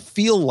people to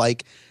feel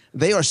like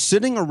they are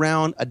sitting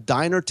around a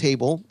diner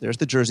table. There's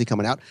the jersey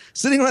coming out.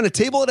 Sitting around a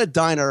table at a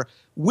diner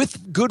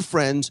with good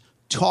friends,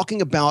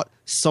 talking about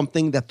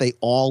something that they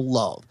all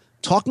love.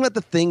 Talking about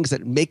the things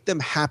that make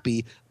them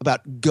happy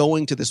about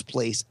going to this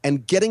place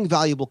and getting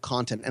valuable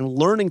content and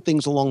learning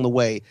things along the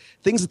way,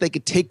 things that they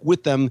could take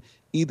with them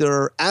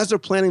either as they're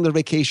planning their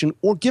vacation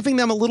or giving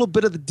them a little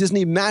bit of the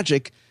Disney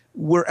magic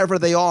wherever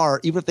they are,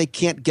 even if they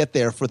can't get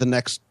there for the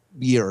next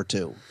year or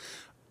two.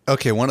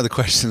 Okay, one of the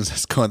questions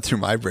that's going through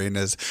my brain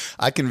is,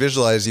 I can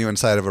visualize you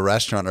inside of a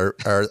restaurant.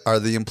 Are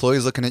the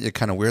employees looking at you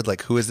kind of weird?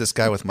 Like, who is this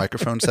guy with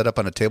microphone set up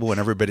on a table when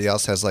everybody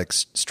else has like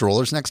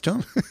strollers next to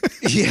him?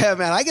 Yeah,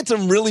 man, I get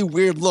some really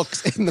weird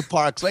looks in the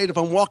parks, right? If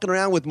I'm walking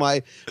around with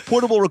my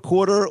portable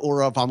recorder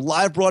or if I'm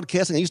live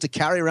broadcasting, I used to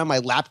carry around my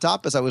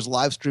laptop as I was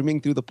live streaming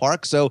through the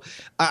park. So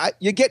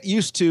you get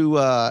used to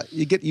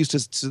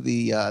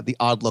the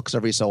odd looks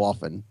every so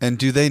often. And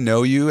do they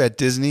know you at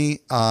Disney?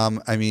 Or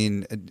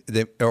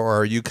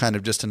are you kind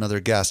of just another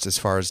guest as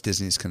far as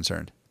Disney's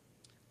concerned?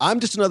 I'm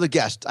just another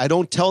guest. I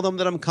don't tell them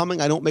that I'm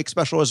coming. I don't make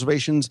special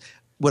reservations.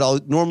 What I'll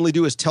normally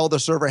do is tell the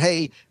server,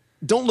 hey,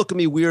 don't look at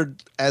me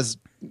weird as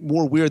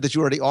more weird that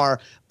you already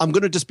are. I'm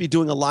going to just be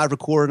doing a live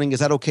recording. Is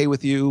that okay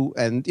with you?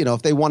 And,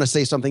 if they want to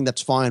say something,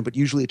 that's fine. But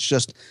usually it's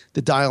just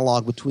the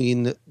dialogue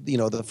between,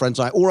 the friends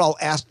and I, or I'll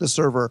ask the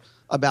server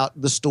about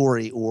the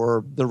story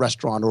or the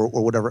restaurant or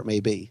whatever it may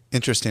be.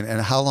 Interesting. And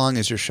how long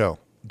is your show,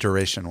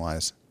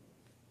 duration-wise?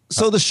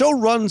 So the show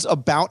runs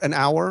about an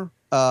hour,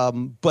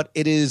 but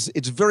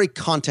it's very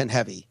content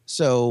heavy.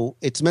 So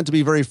it's meant to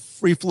be very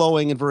free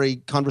flowing and very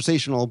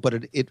conversational,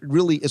 but it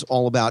really is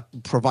all about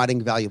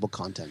providing valuable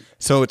content.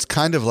 So it's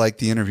kind of like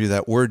the interview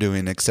that we're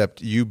doing,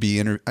 except you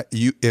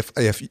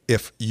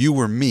if you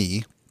were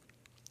me,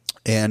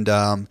 and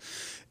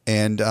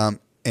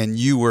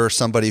you were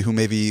somebody who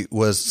maybe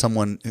was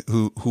someone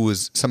who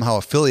was somehow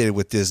affiliated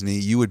with Disney,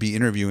 you would be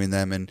interviewing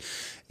them and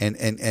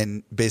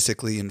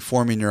basically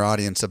informing your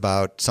audience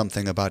about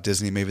something about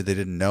Disney maybe they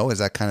didn't know. Is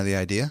that kind of the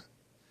idea?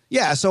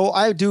 Yeah, so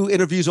I do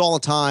interviews all the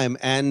time.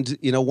 And,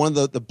 one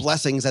of the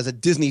blessings as a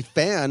Disney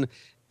fan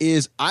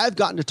is I've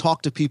gotten to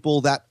talk to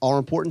people that are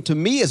important to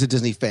me as a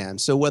Disney fan.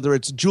 So whether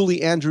it's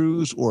Julie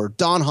Andrews or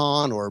Don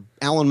Hahn or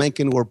Alan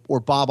Menken or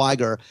Bob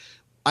Iger,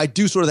 I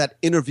do sort of that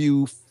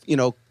interview,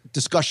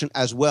 discussion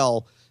as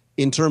well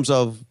in terms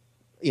of,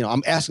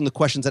 I'm asking the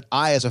questions that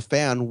I as a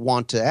fan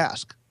want to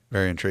ask.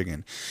 Very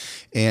intriguing.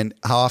 And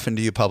how often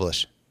do you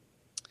publish?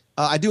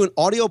 I do an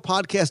audio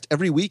podcast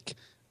every week.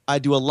 I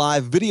do a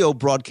live video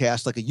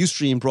broadcast, like a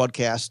Ustream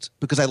broadcast,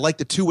 because I like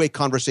the two-way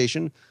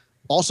conversation.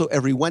 Also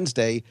every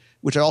Wednesday,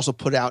 which I also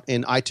put out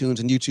in iTunes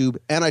and YouTube.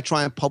 And I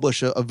try and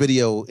publish a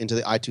video into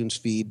the iTunes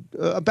feed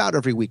about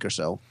every week or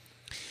so.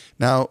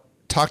 Now,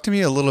 talk to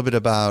me a little bit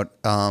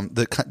about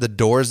the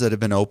doors that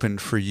have been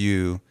opened for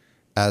you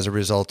as a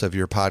result of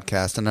your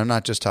podcast. And I'm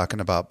not just talking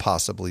about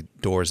possibly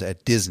doors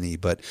at Disney,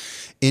 but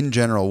in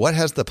general, what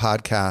has the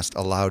podcast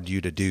allowed you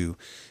to do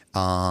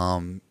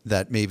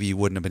that maybe you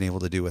wouldn't have been able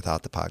to do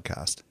without the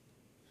podcast?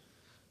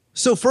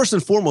 So first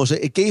and foremost,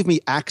 it gave me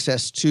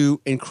access to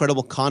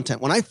incredible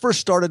content. When I first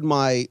started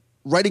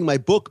writing my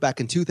book back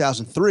in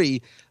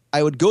 2003,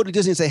 I would go to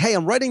Disney and say, hey,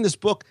 I'm writing this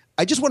book.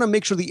 I just want to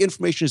make sure the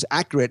information is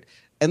accurate.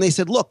 And they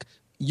said, look,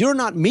 you're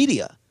not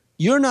media.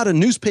 You're not a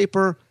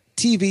newspaper,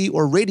 TV,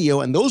 or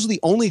radio, and those are the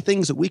only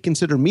things that we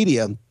consider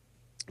media.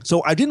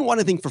 So I didn't want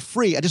anything for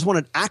free. I just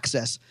wanted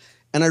access.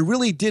 And I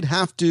really did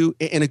have to,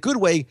 in a good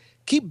way,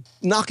 keep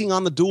knocking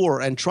on the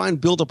door and try and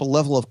build up a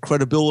level of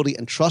credibility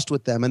and trust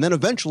with them. And then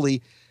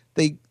eventually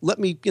they let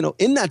me,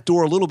 in that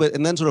door a little bit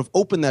and then sort of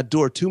open that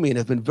door to me, and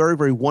have been very,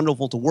 very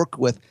wonderful to work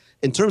with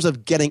in terms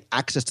of getting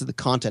access to the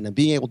content and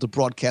being able to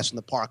broadcast in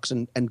the parks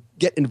and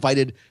get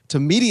invited to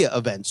media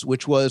events,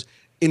 which was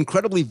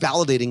incredibly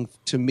validating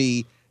to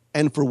me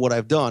and for what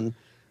I've done.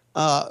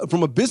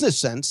 From a business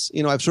sense,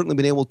 I've certainly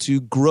been able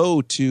to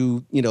grow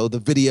to,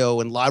 the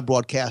video and live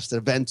broadcast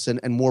events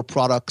and more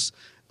products,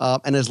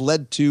 and has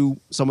led to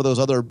some of those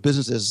other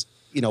businesses,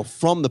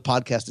 from the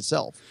podcast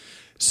itself.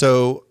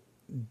 So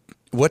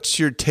what's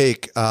your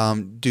take?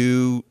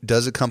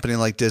 Does a company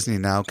like Disney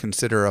now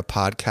consider a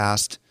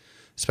podcast,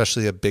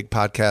 especially a big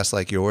podcast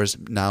like yours,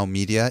 now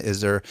media?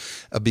 Is there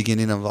a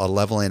beginning of a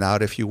leveling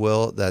out, if you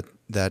will, that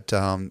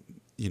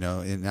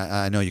and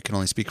I know you can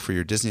only speak for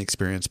your Disney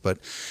experience, but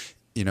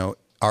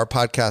are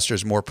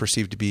podcasters more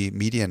perceived to be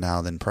media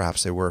now than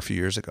perhaps they were a few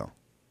years ago?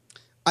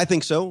 I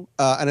think so.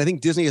 And I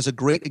think Disney is a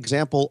great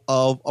example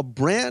of a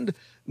brand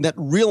that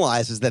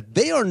realizes that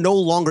they are no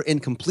longer in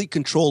complete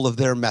control of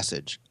their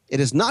message. It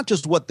is not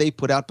just what they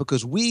put out,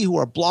 because we who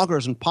are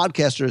bloggers and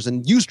podcasters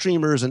and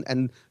Ustreamers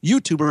and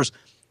YouTubers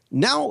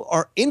now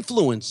are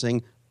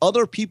influencing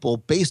other people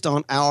based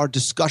on our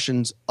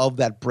discussions of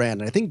that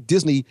brand. And I think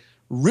Disney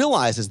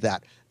realizes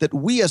that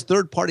we as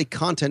third-party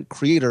content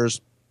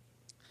creators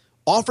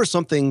offer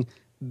something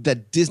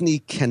that Disney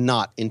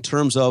cannot, in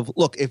terms of,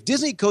 look, if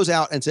Disney goes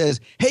out and says,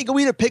 hey, go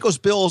eat at Pecos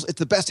Bill's, it's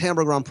the best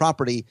hamburger on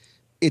property,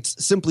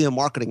 it's simply a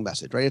marketing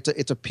message, right?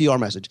 It's a PR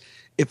message.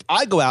 If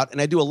I go out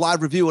and I do a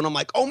live review and I'm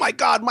like, oh my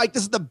God, Mike,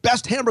 this is the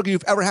best hamburger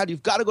you've ever had,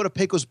 you've got to go to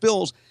Pecos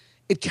Bill's,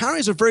 it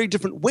carries a very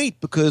different weight,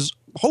 because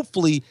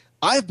hopefully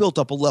I've built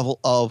up a level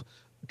of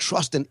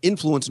trust and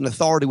influence and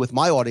authority with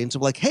my audience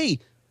of like, hey,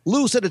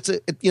 Lou said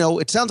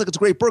it sounds like it's a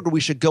great burger, we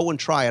should go and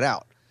try it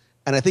out.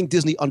 And I think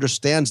Disney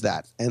understands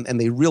that, and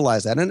they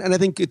realize that. And I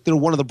think they're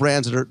one of the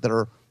brands that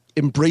are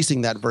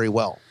embracing that very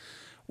well.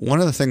 One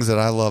of the things that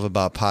I love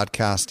about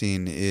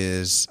podcasting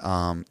is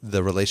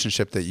the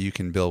relationship that you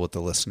can build with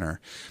the listener.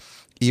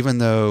 Even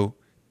though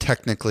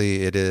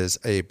technically it is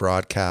a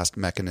broadcast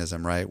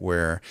mechanism, right,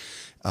 where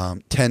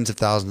tens of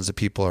thousands of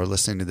people are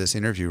listening to this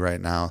interview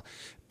right now,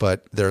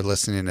 but they're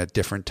listening at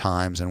different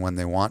times and when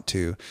they want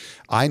to.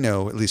 I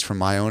know, at least from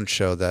my own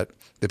show, that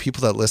the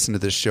people that listen to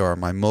this show are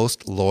my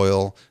most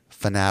loyal,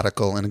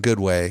 fanatical, in a good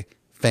way,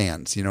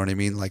 fans. You know what I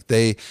mean? Like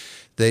they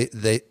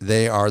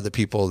are the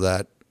people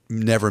that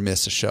never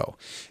miss a show.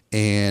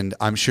 And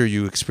I'm sure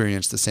you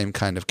experience the same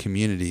kind of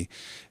community.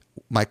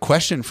 My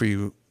question for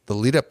you, the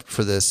lead up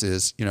for this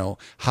is,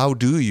 how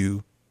do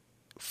you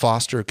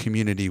foster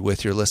community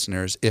with your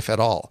listeners, if at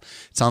all?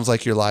 It sounds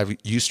like your live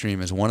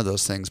Ustream is one of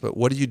those things, but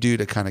what do you do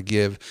to kind of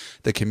give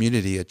the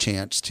community a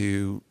chance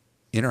to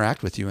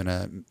interact with you in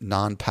a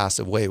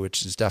non-passive way,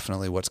 which is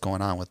definitely what's going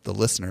on with the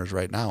listeners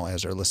right now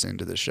as they're listening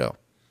to this show?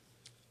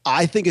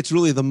 I think it's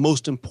really the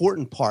most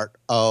important part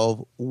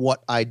of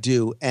what I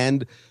do.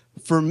 And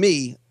for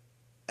me,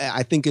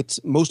 I think it's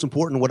most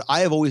important what I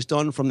have always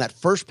done from that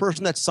first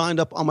person that signed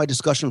up on my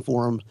discussion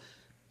forum.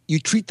 You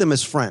treat them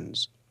as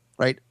friends,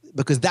 right?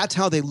 Because that's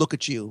how they look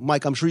at you.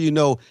 Mike, I'm sure you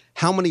know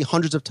how many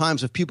hundreds of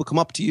times have people come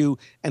up to you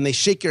and they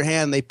shake your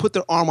hand, they put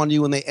their arm on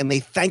you, and they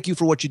thank you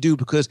for what you do,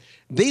 because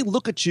they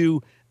look at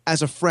you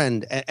as a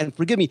friend. And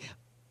forgive me,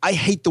 I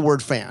hate the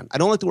word fan. I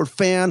don't like the word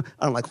fan.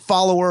 I don't like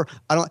follower.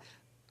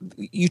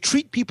 You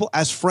treat people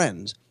as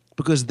friends,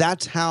 because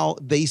that's how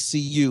they see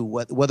you,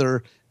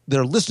 whether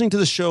they're listening to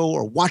the show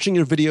or watching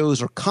your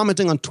videos or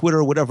commenting on Twitter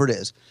or whatever it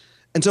is.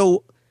 And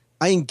so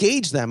I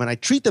engage them and I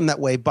treat them that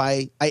way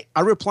by I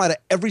reply to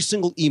every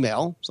single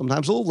email,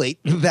 sometimes a little late,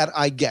 that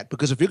I get.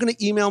 Because if you're going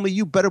to email me,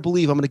 you better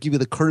believe I'm going to give you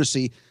the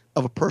courtesy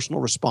of a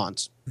personal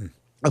response.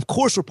 Of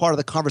course, we're part of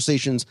the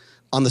conversations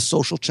on the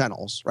social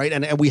channels, right?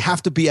 And we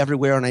have to be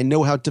everywhere. And I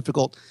know how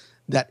difficult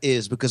that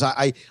is, because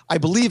I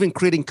believe in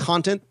creating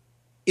content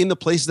in the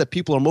places that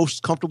people are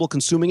most comfortable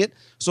consuming it.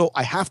 So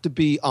I have to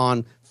be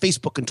on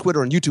Facebook and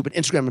Twitter and YouTube and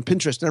Instagram and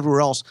Pinterest and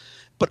everywhere else.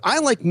 But I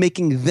like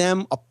making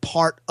them a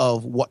part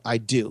of what I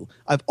do.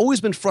 I've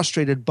always been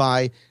frustrated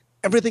by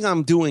everything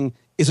I'm doing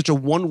is such a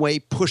one-way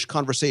push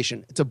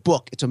conversation. It's a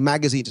book, it's a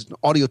magazine, it's an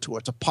audio tour,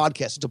 it's a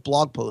podcast, it's a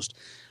blog post.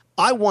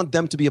 I want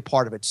them to be a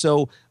part of it.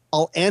 So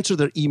I'll answer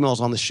their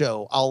emails on the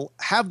show. I'll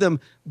have them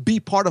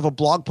be part of a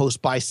blog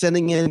post by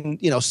sending in,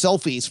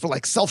 selfies for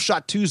like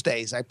Self-Shot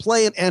Tuesdays. I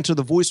play and answer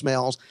the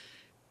voicemails.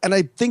 And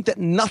I think that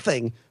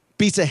nothing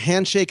beats a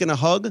handshake and a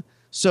hug,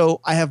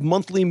 So I have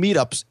monthly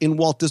meetups in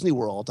Walt Disney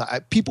World.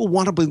 People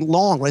want to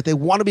belong, right? They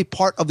want to be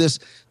part of this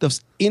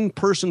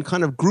in-person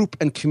kind of group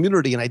and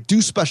community. And I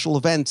do special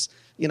events,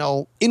 in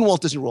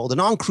Walt Disney World and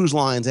on cruise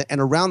lines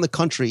and around the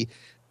country.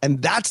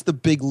 And that's the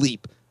big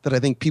leap that I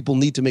think people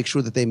need to make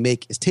sure that they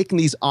make, is taking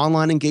these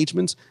online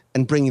engagements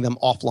and bringing them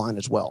offline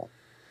as well.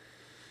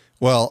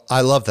 Well,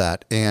 I love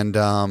that. And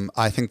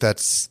I think that,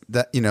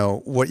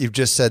 what you've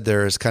just said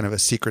there is kind of a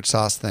secret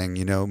sauce thing,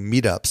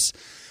 meetups.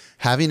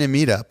 Having a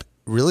meetup,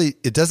 really,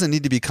 it doesn't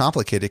need to be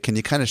complicated. Can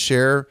you kind of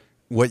share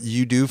what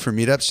you do for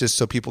meetups just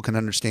so people can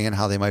understand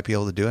how they might be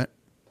able to do it?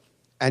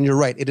 And you're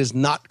right. It is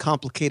not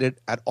complicated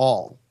at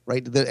all,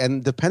 right?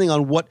 And depending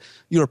on what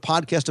your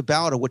podcast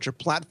about or what your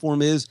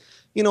platform is,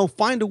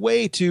 find a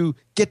way to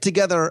get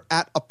together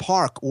at a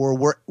park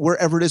or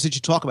wherever it is that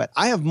you talk about.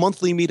 I have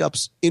monthly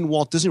meetups in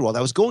Walt Disney World.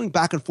 I was going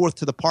back and forth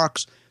to the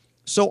parks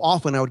so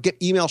often. I would get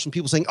emails from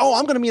people saying, oh,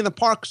 I'm going to be in the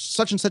park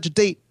such and such a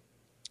date.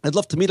 I'd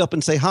love to meet up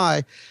and say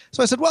hi.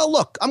 So I said, well,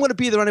 look, I'm going to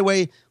be there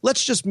anyway.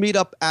 Let's just meet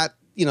up at,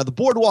 the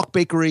Boardwalk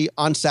Bakery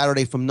on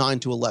Saturday from 9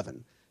 to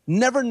 11.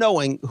 Never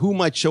knowing who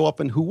might show up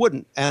and who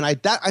wouldn't. And I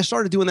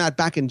started doing that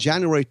back in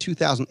January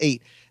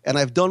 2008. And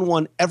I've done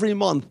one every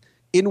month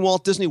in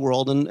Walt Disney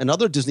World and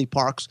other Disney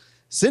parks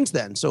since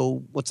then.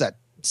 So what's that?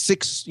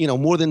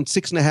 More than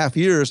 6.5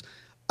 years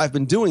I've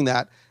been doing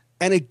that.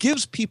 And it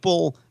gives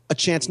people a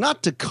chance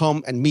not to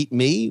come and meet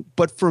me,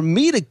 but for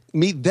me to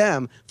meet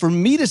them, for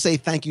me to say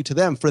thank you to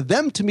them, for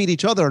them to meet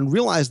each other and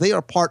realize they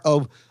are part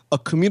of a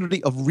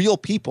community of real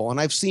people.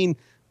 And I've seen,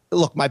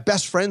 look, my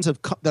best friends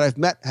that I've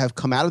met have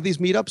come out of these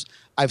meetups.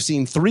 I've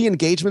seen 3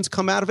 engagements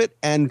come out of it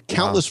and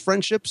countless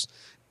friendships.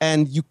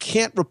 And you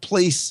can't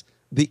replace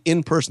the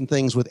in-person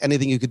things with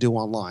anything you could do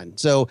online.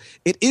 So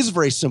it is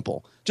very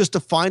simple just to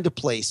find a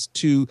place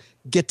to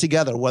get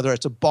together, whether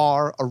it's a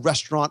bar, a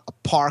restaurant, a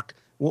park,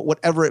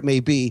 whatever it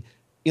may be,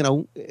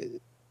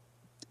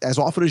 as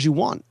often as you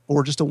want,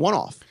 or just a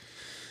one-off.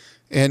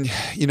 And,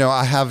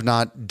 I have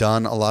not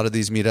done a lot of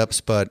these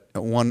meetups, but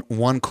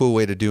one cool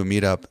way to do a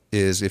meetup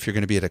is if you're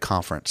going to be at a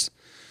conference.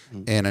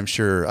 Mm-hmm. And I'm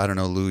sure, I don't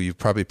know, Lou, you've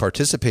probably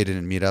participated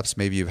in meetups.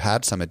 Maybe you've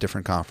had some at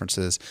different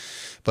conferences.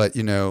 But,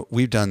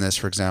 we've done this,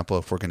 for example,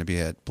 if we're going to be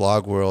at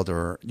Blog World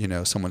or,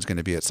 someone's going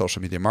to be at Social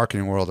Media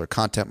Marketing World or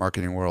Content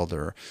Marketing World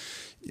or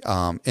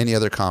any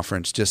other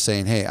conference, just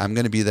saying, hey, I'm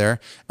going to be there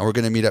and we're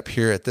going to meet up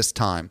here at this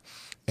time.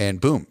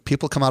 And boom,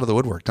 people come out of the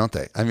woodwork, don't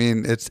they? I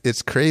mean,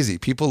 it's crazy.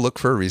 People look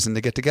for a reason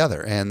to get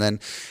together. And then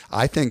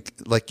I think,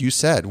 like you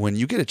said, when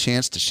you get a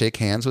chance to shake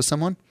hands with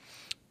someone,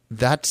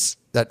 that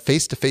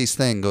face-to-face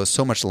thing goes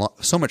so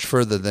much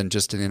further than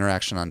just an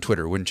interaction on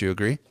Twitter. Wouldn't you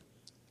agree?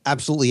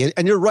 Absolutely.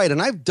 And you're right.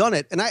 And I've done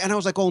it. And I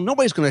was like, oh,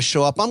 nobody's going to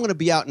show up. I'm going to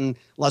be out in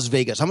Las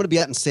Vegas. I'm going to be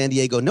out in San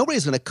Diego.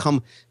 Nobody's going to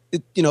come,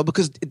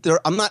 because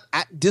I'm not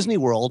at Disney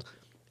World.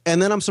 And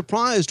then I'm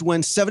surprised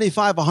when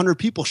 75, 100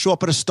 people show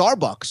up at a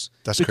Starbucks.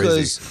 That's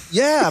crazy.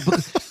 Yeah,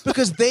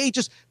 because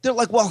they're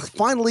like, well,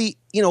 finally,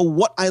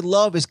 what I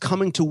love is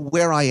coming to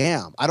where I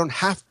am. I don't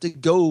have to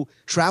go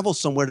travel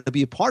somewhere to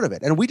be a part of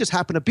it. And we just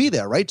happen to be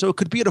there, right? So it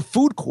could be at a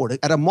food court,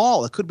 at a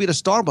mall. It could be at a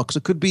Starbucks.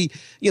 It could be,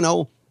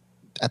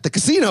 at the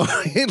casino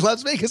in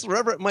Las Vegas,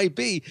 wherever it might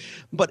be.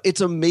 But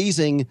it's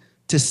amazing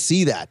to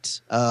see that.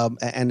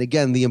 And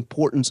again, the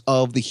importance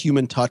of the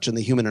human touch and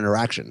the human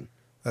interaction.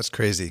 That's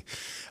crazy.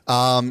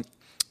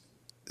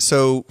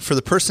 So for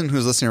the person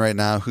who's listening right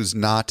now who's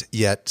not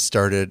yet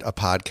started a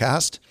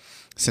podcast,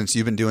 since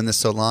you've been doing this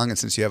so long and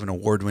since you have an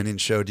award-winning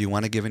show, do you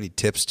want to give any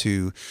tips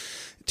to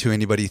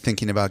anybody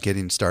thinking about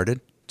getting started?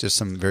 Just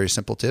some very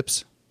simple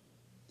tips.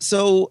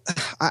 So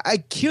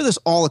I hear this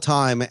all the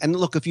time. And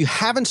look, if you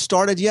haven't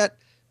started yet,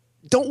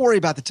 don't worry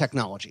about the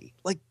technology.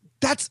 Like,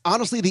 that's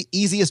honestly the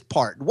easiest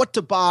part. What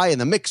to buy and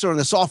the mixer and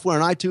the software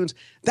and iTunes,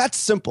 that's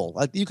simple.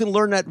 Like, you can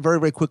learn that very,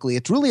 very quickly.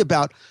 It's really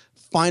about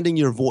finding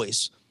your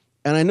voice.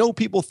 And I know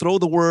people throw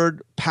the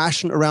word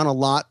passion around a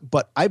lot,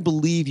 but I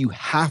believe you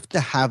have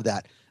to have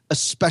that,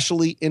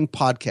 especially in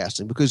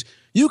podcasting, because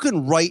you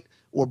can write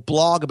or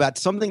blog about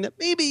something that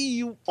maybe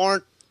you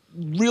aren't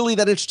really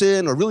that interested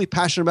in or really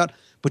passionate about,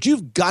 but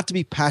you've got to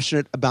be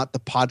passionate about the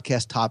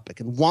podcast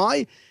topic. And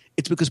why?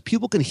 It's because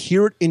people can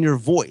hear it in your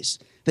voice.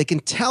 They can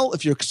tell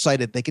if you're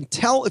excited. They can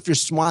tell if you're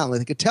smiling.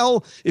 They can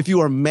tell if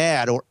you are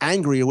mad or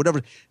angry or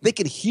whatever. They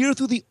can hear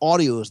through the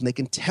audios, and they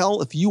can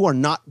tell if you are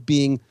not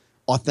being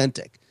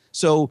authentic.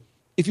 So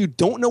if you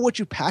don't know what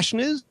your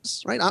passion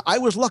is, right? I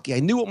was lucky. I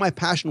knew what my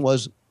passion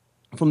was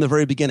from the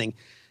very beginning.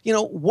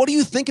 What do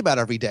you think about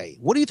every day?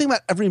 What do you think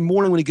about every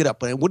morning when you get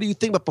up? And what do you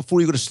think about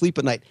before you go to sleep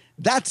at night?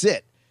 That's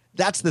it.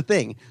 That's the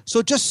thing.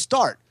 So just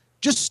start.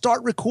 Just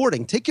start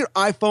recording. Take your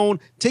iPhone,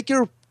 take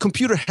your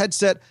computer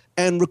headset,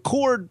 and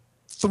record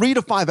 3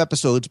 to 5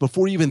 episodes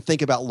before you even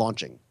think about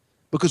launching.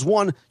 Because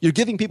one, you're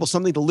giving people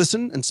something to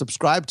listen and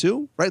subscribe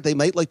to, right? They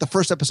might like the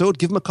first episode,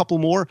 give them a couple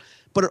more,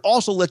 but it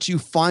also lets you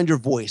find your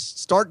voice,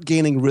 start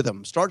gaining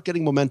rhythm, start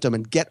getting momentum,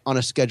 and get on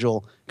a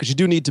schedule, because you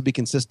do need to be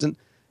consistent.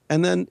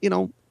 And then,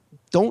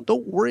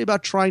 don't worry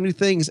about trying new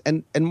things.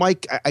 And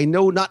Mike, I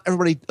know not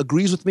everybody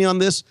agrees with me on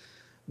this,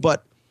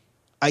 but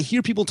I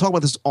hear people talk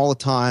about this all the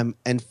time.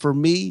 And for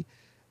me,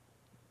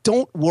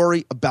 don't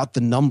worry about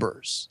the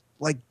numbers.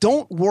 Like,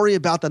 don't worry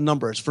about the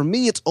numbers. For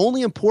me, it's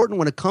only important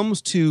when it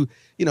comes to,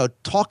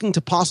 talking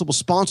to possible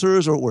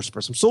sponsors or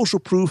for some social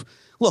proof.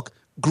 Look,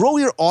 grow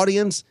your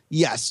audience.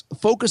 Yes,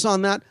 focus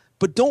on that.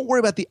 But don't worry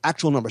about the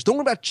actual numbers. Don't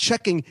worry about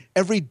checking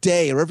every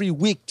day or every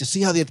week to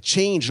see how they've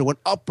changed or went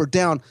up or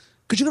down,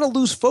 because you're going to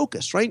lose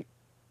focus, right?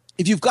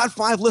 If you've got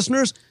 5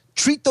 listeners,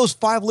 treat those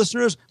 5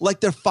 listeners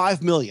like they're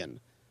 5 million,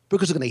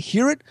 because they're going to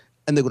hear it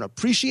and they're going to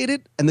appreciate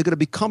it and they're going to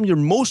become your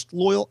most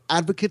loyal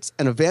advocates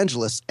and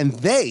evangelists, and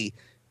they,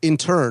 in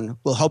turn,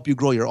 will help you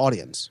grow your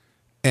audience.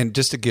 And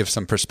just to give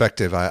some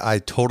perspective, I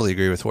totally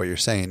agree with what you're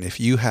saying. If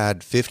you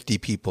had 50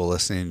 people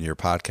listening to your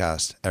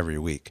podcast every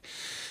week,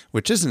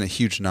 which isn't a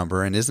huge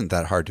number and isn't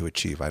that hard to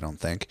achieve, I don't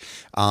think,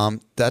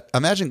 that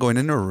imagine going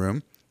into a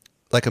room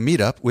like a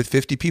meetup with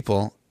 50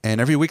 people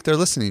and every week they're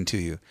listening to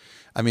you.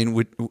 I mean,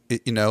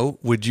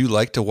 would you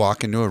like to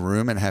walk into a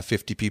room and have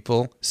 50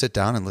 people sit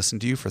down and listen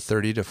to you for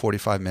 30 to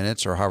 45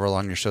 minutes or however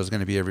long your show is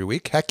going to be every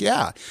week? Heck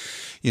yeah.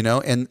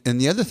 And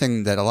the other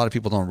thing that a lot of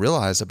people don't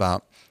realize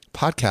about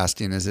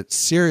podcasting is it's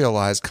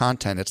serialized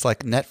content. It's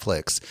like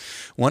Netflix.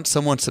 Once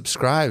someone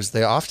subscribes,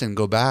 they often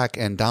go back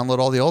and download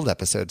all the old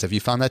episodes. Have you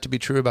found that to be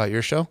true about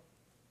your show?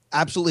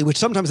 Absolutely, which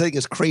sometimes I think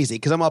is crazy,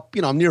 because I'm up,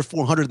 I'm near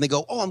 400 and they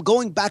go, I'm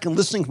going back and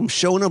listening from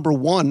show number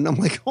 1. I'm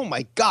like, oh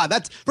my God,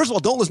 that's, first of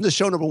all, don't listen to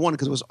show number 1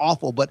 because it was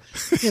awful, but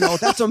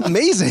that's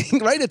amazing,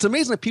 right? It's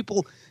amazing that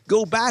people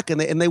go back and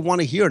they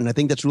want to hear it. And I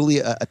think that's really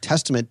a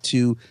testament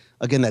to,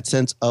 again, that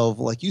sense of,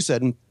 like you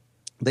said,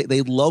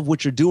 they love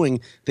what you're doing.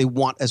 They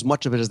want as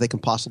much of it as they can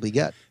possibly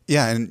get.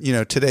 Yeah. And,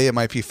 today it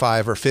might be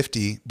 5 or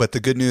 50, but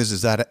the good news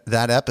is that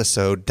that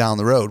episode down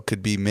the road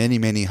could be many,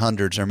 many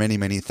hundreds or many,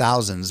 many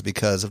thousands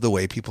because of the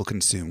way people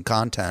consume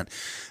content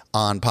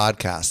on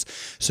podcasts.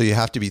 So you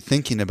have to be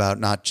thinking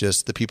about not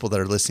just the people that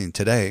are listening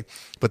today,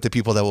 but the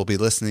people that will be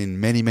listening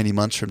many, many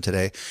months from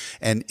today.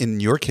 And in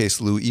your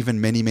case, Lou,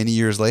 even many, many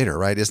years later,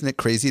 right? Isn't it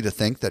crazy to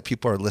think that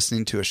people are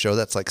listening to a show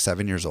that's like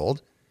 7 years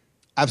old?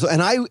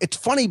 Absolutely. And it's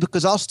funny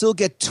because I'll still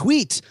get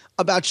tweets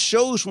about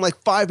shows from like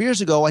 5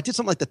 years ago. I did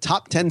something like the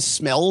top 10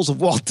 smells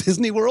of Walt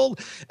Disney World.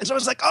 And so I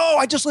was like,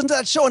 I just listened to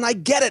that show and I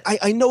get it.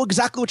 I know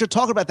exactly what you're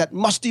talking about, that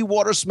musty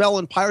water smell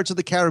in Pirates of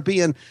the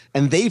Caribbean.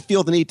 And they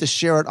feel the need to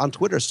share it on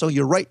Twitter. So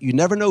you're right. You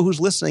never know who's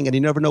listening and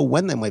you never know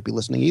when they might be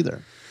listening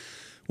either.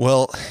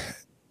 Well,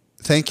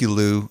 thank you,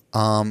 Lou.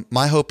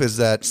 My hope is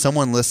that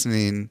someone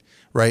listening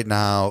right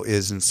now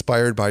is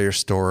inspired by your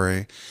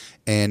story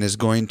and is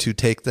going to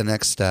take the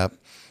next step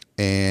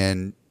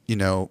and,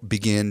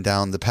 begin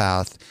down the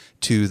path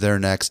to their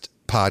next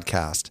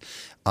podcast.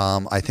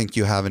 I think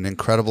you have an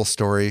incredible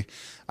story.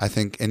 I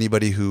think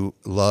anybody who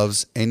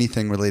loves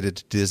anything related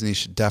to Disney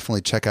should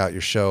definitely check out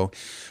your show.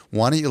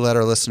 Why don't you let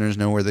our listeners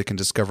know where they can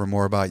discover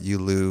more about you,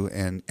 Lou,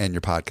 and your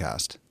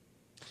podcast?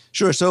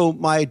 Sure. So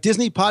my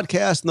Disney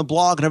podcast and the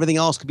blog and everything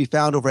else can be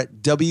found over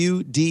at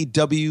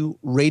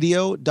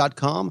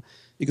wdwradio.com.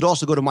 You could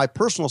also go to my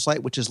personal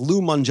site, which is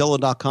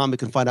loumongello.com. You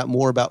can find out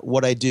more about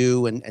what I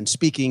do and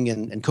speaking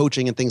and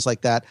coaching and things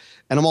like that.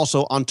 And I'm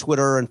also on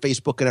Twitter and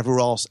Facebook and everywhere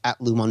else at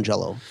Lou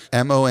Mongello.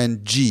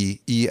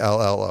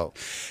 Mongello.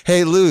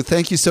 Hey, Lou,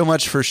 thank you so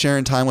much for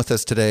sharing time with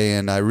us today.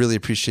 And I really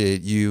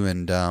appreciate you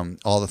and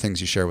all the things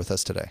you share with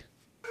us today.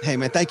 Hey,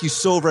 man, thank you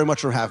so very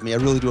much for having me. I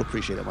really do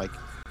appreciate it, Mike.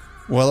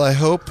 Well, I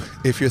hope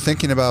if you're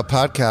thinking about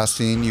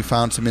podcasting, you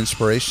found some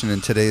inspiration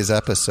in today's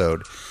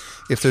episode.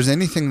 If there's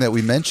anything that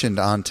we mentioned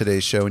on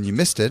today's show and you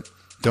missed it,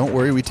 don't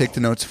worry, we take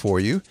the notes for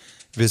you.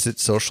 Visit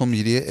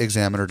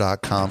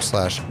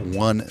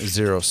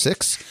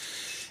socialmediaexaminer.com/106.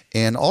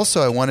 And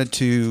also, I wanted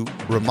to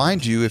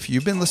remind you, if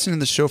you've been listening to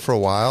the show for a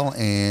while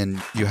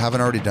and you haven't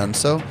already done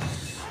so,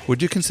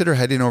 would you consider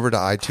heading over to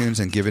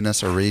iTunes and giving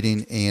us a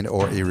rating and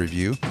or a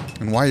review?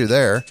 And while you're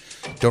there,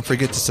 don't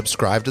forget to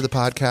subscribe to the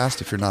podcast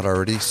if you're not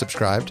already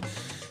subscribed.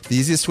 The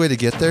easiest way to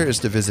get there is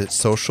to visit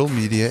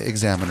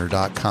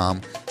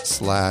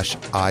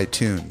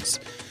socialmediaexaminer.com/iTunes.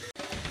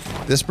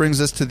 This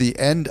brings us to the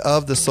end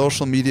of the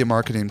Social Media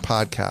Marketing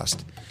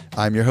Podcast.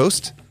 I'm your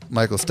host,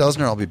 Michael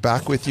Stelzner. I'll be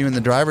back with you in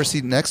the driver's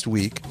seat next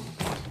week.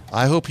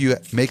 I hope you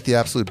make the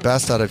absolute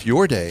best out of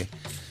your day,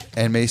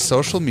 and may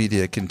social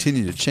media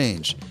continue to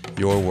change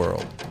your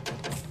world.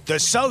 The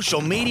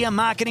Social Media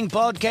Marketing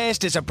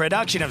Podcast is a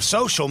production of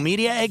Social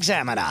Media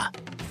Examiner.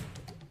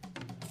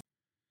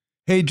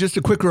 Hey, just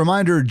a quick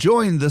reminder,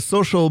 join the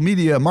Social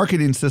Media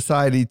Marketing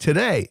Society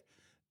today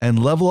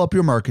and level up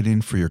your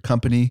marketing for your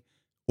company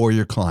or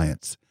your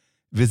clients.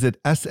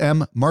 Visit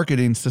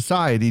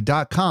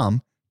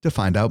smmarketingsociety.com to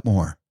find out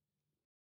more.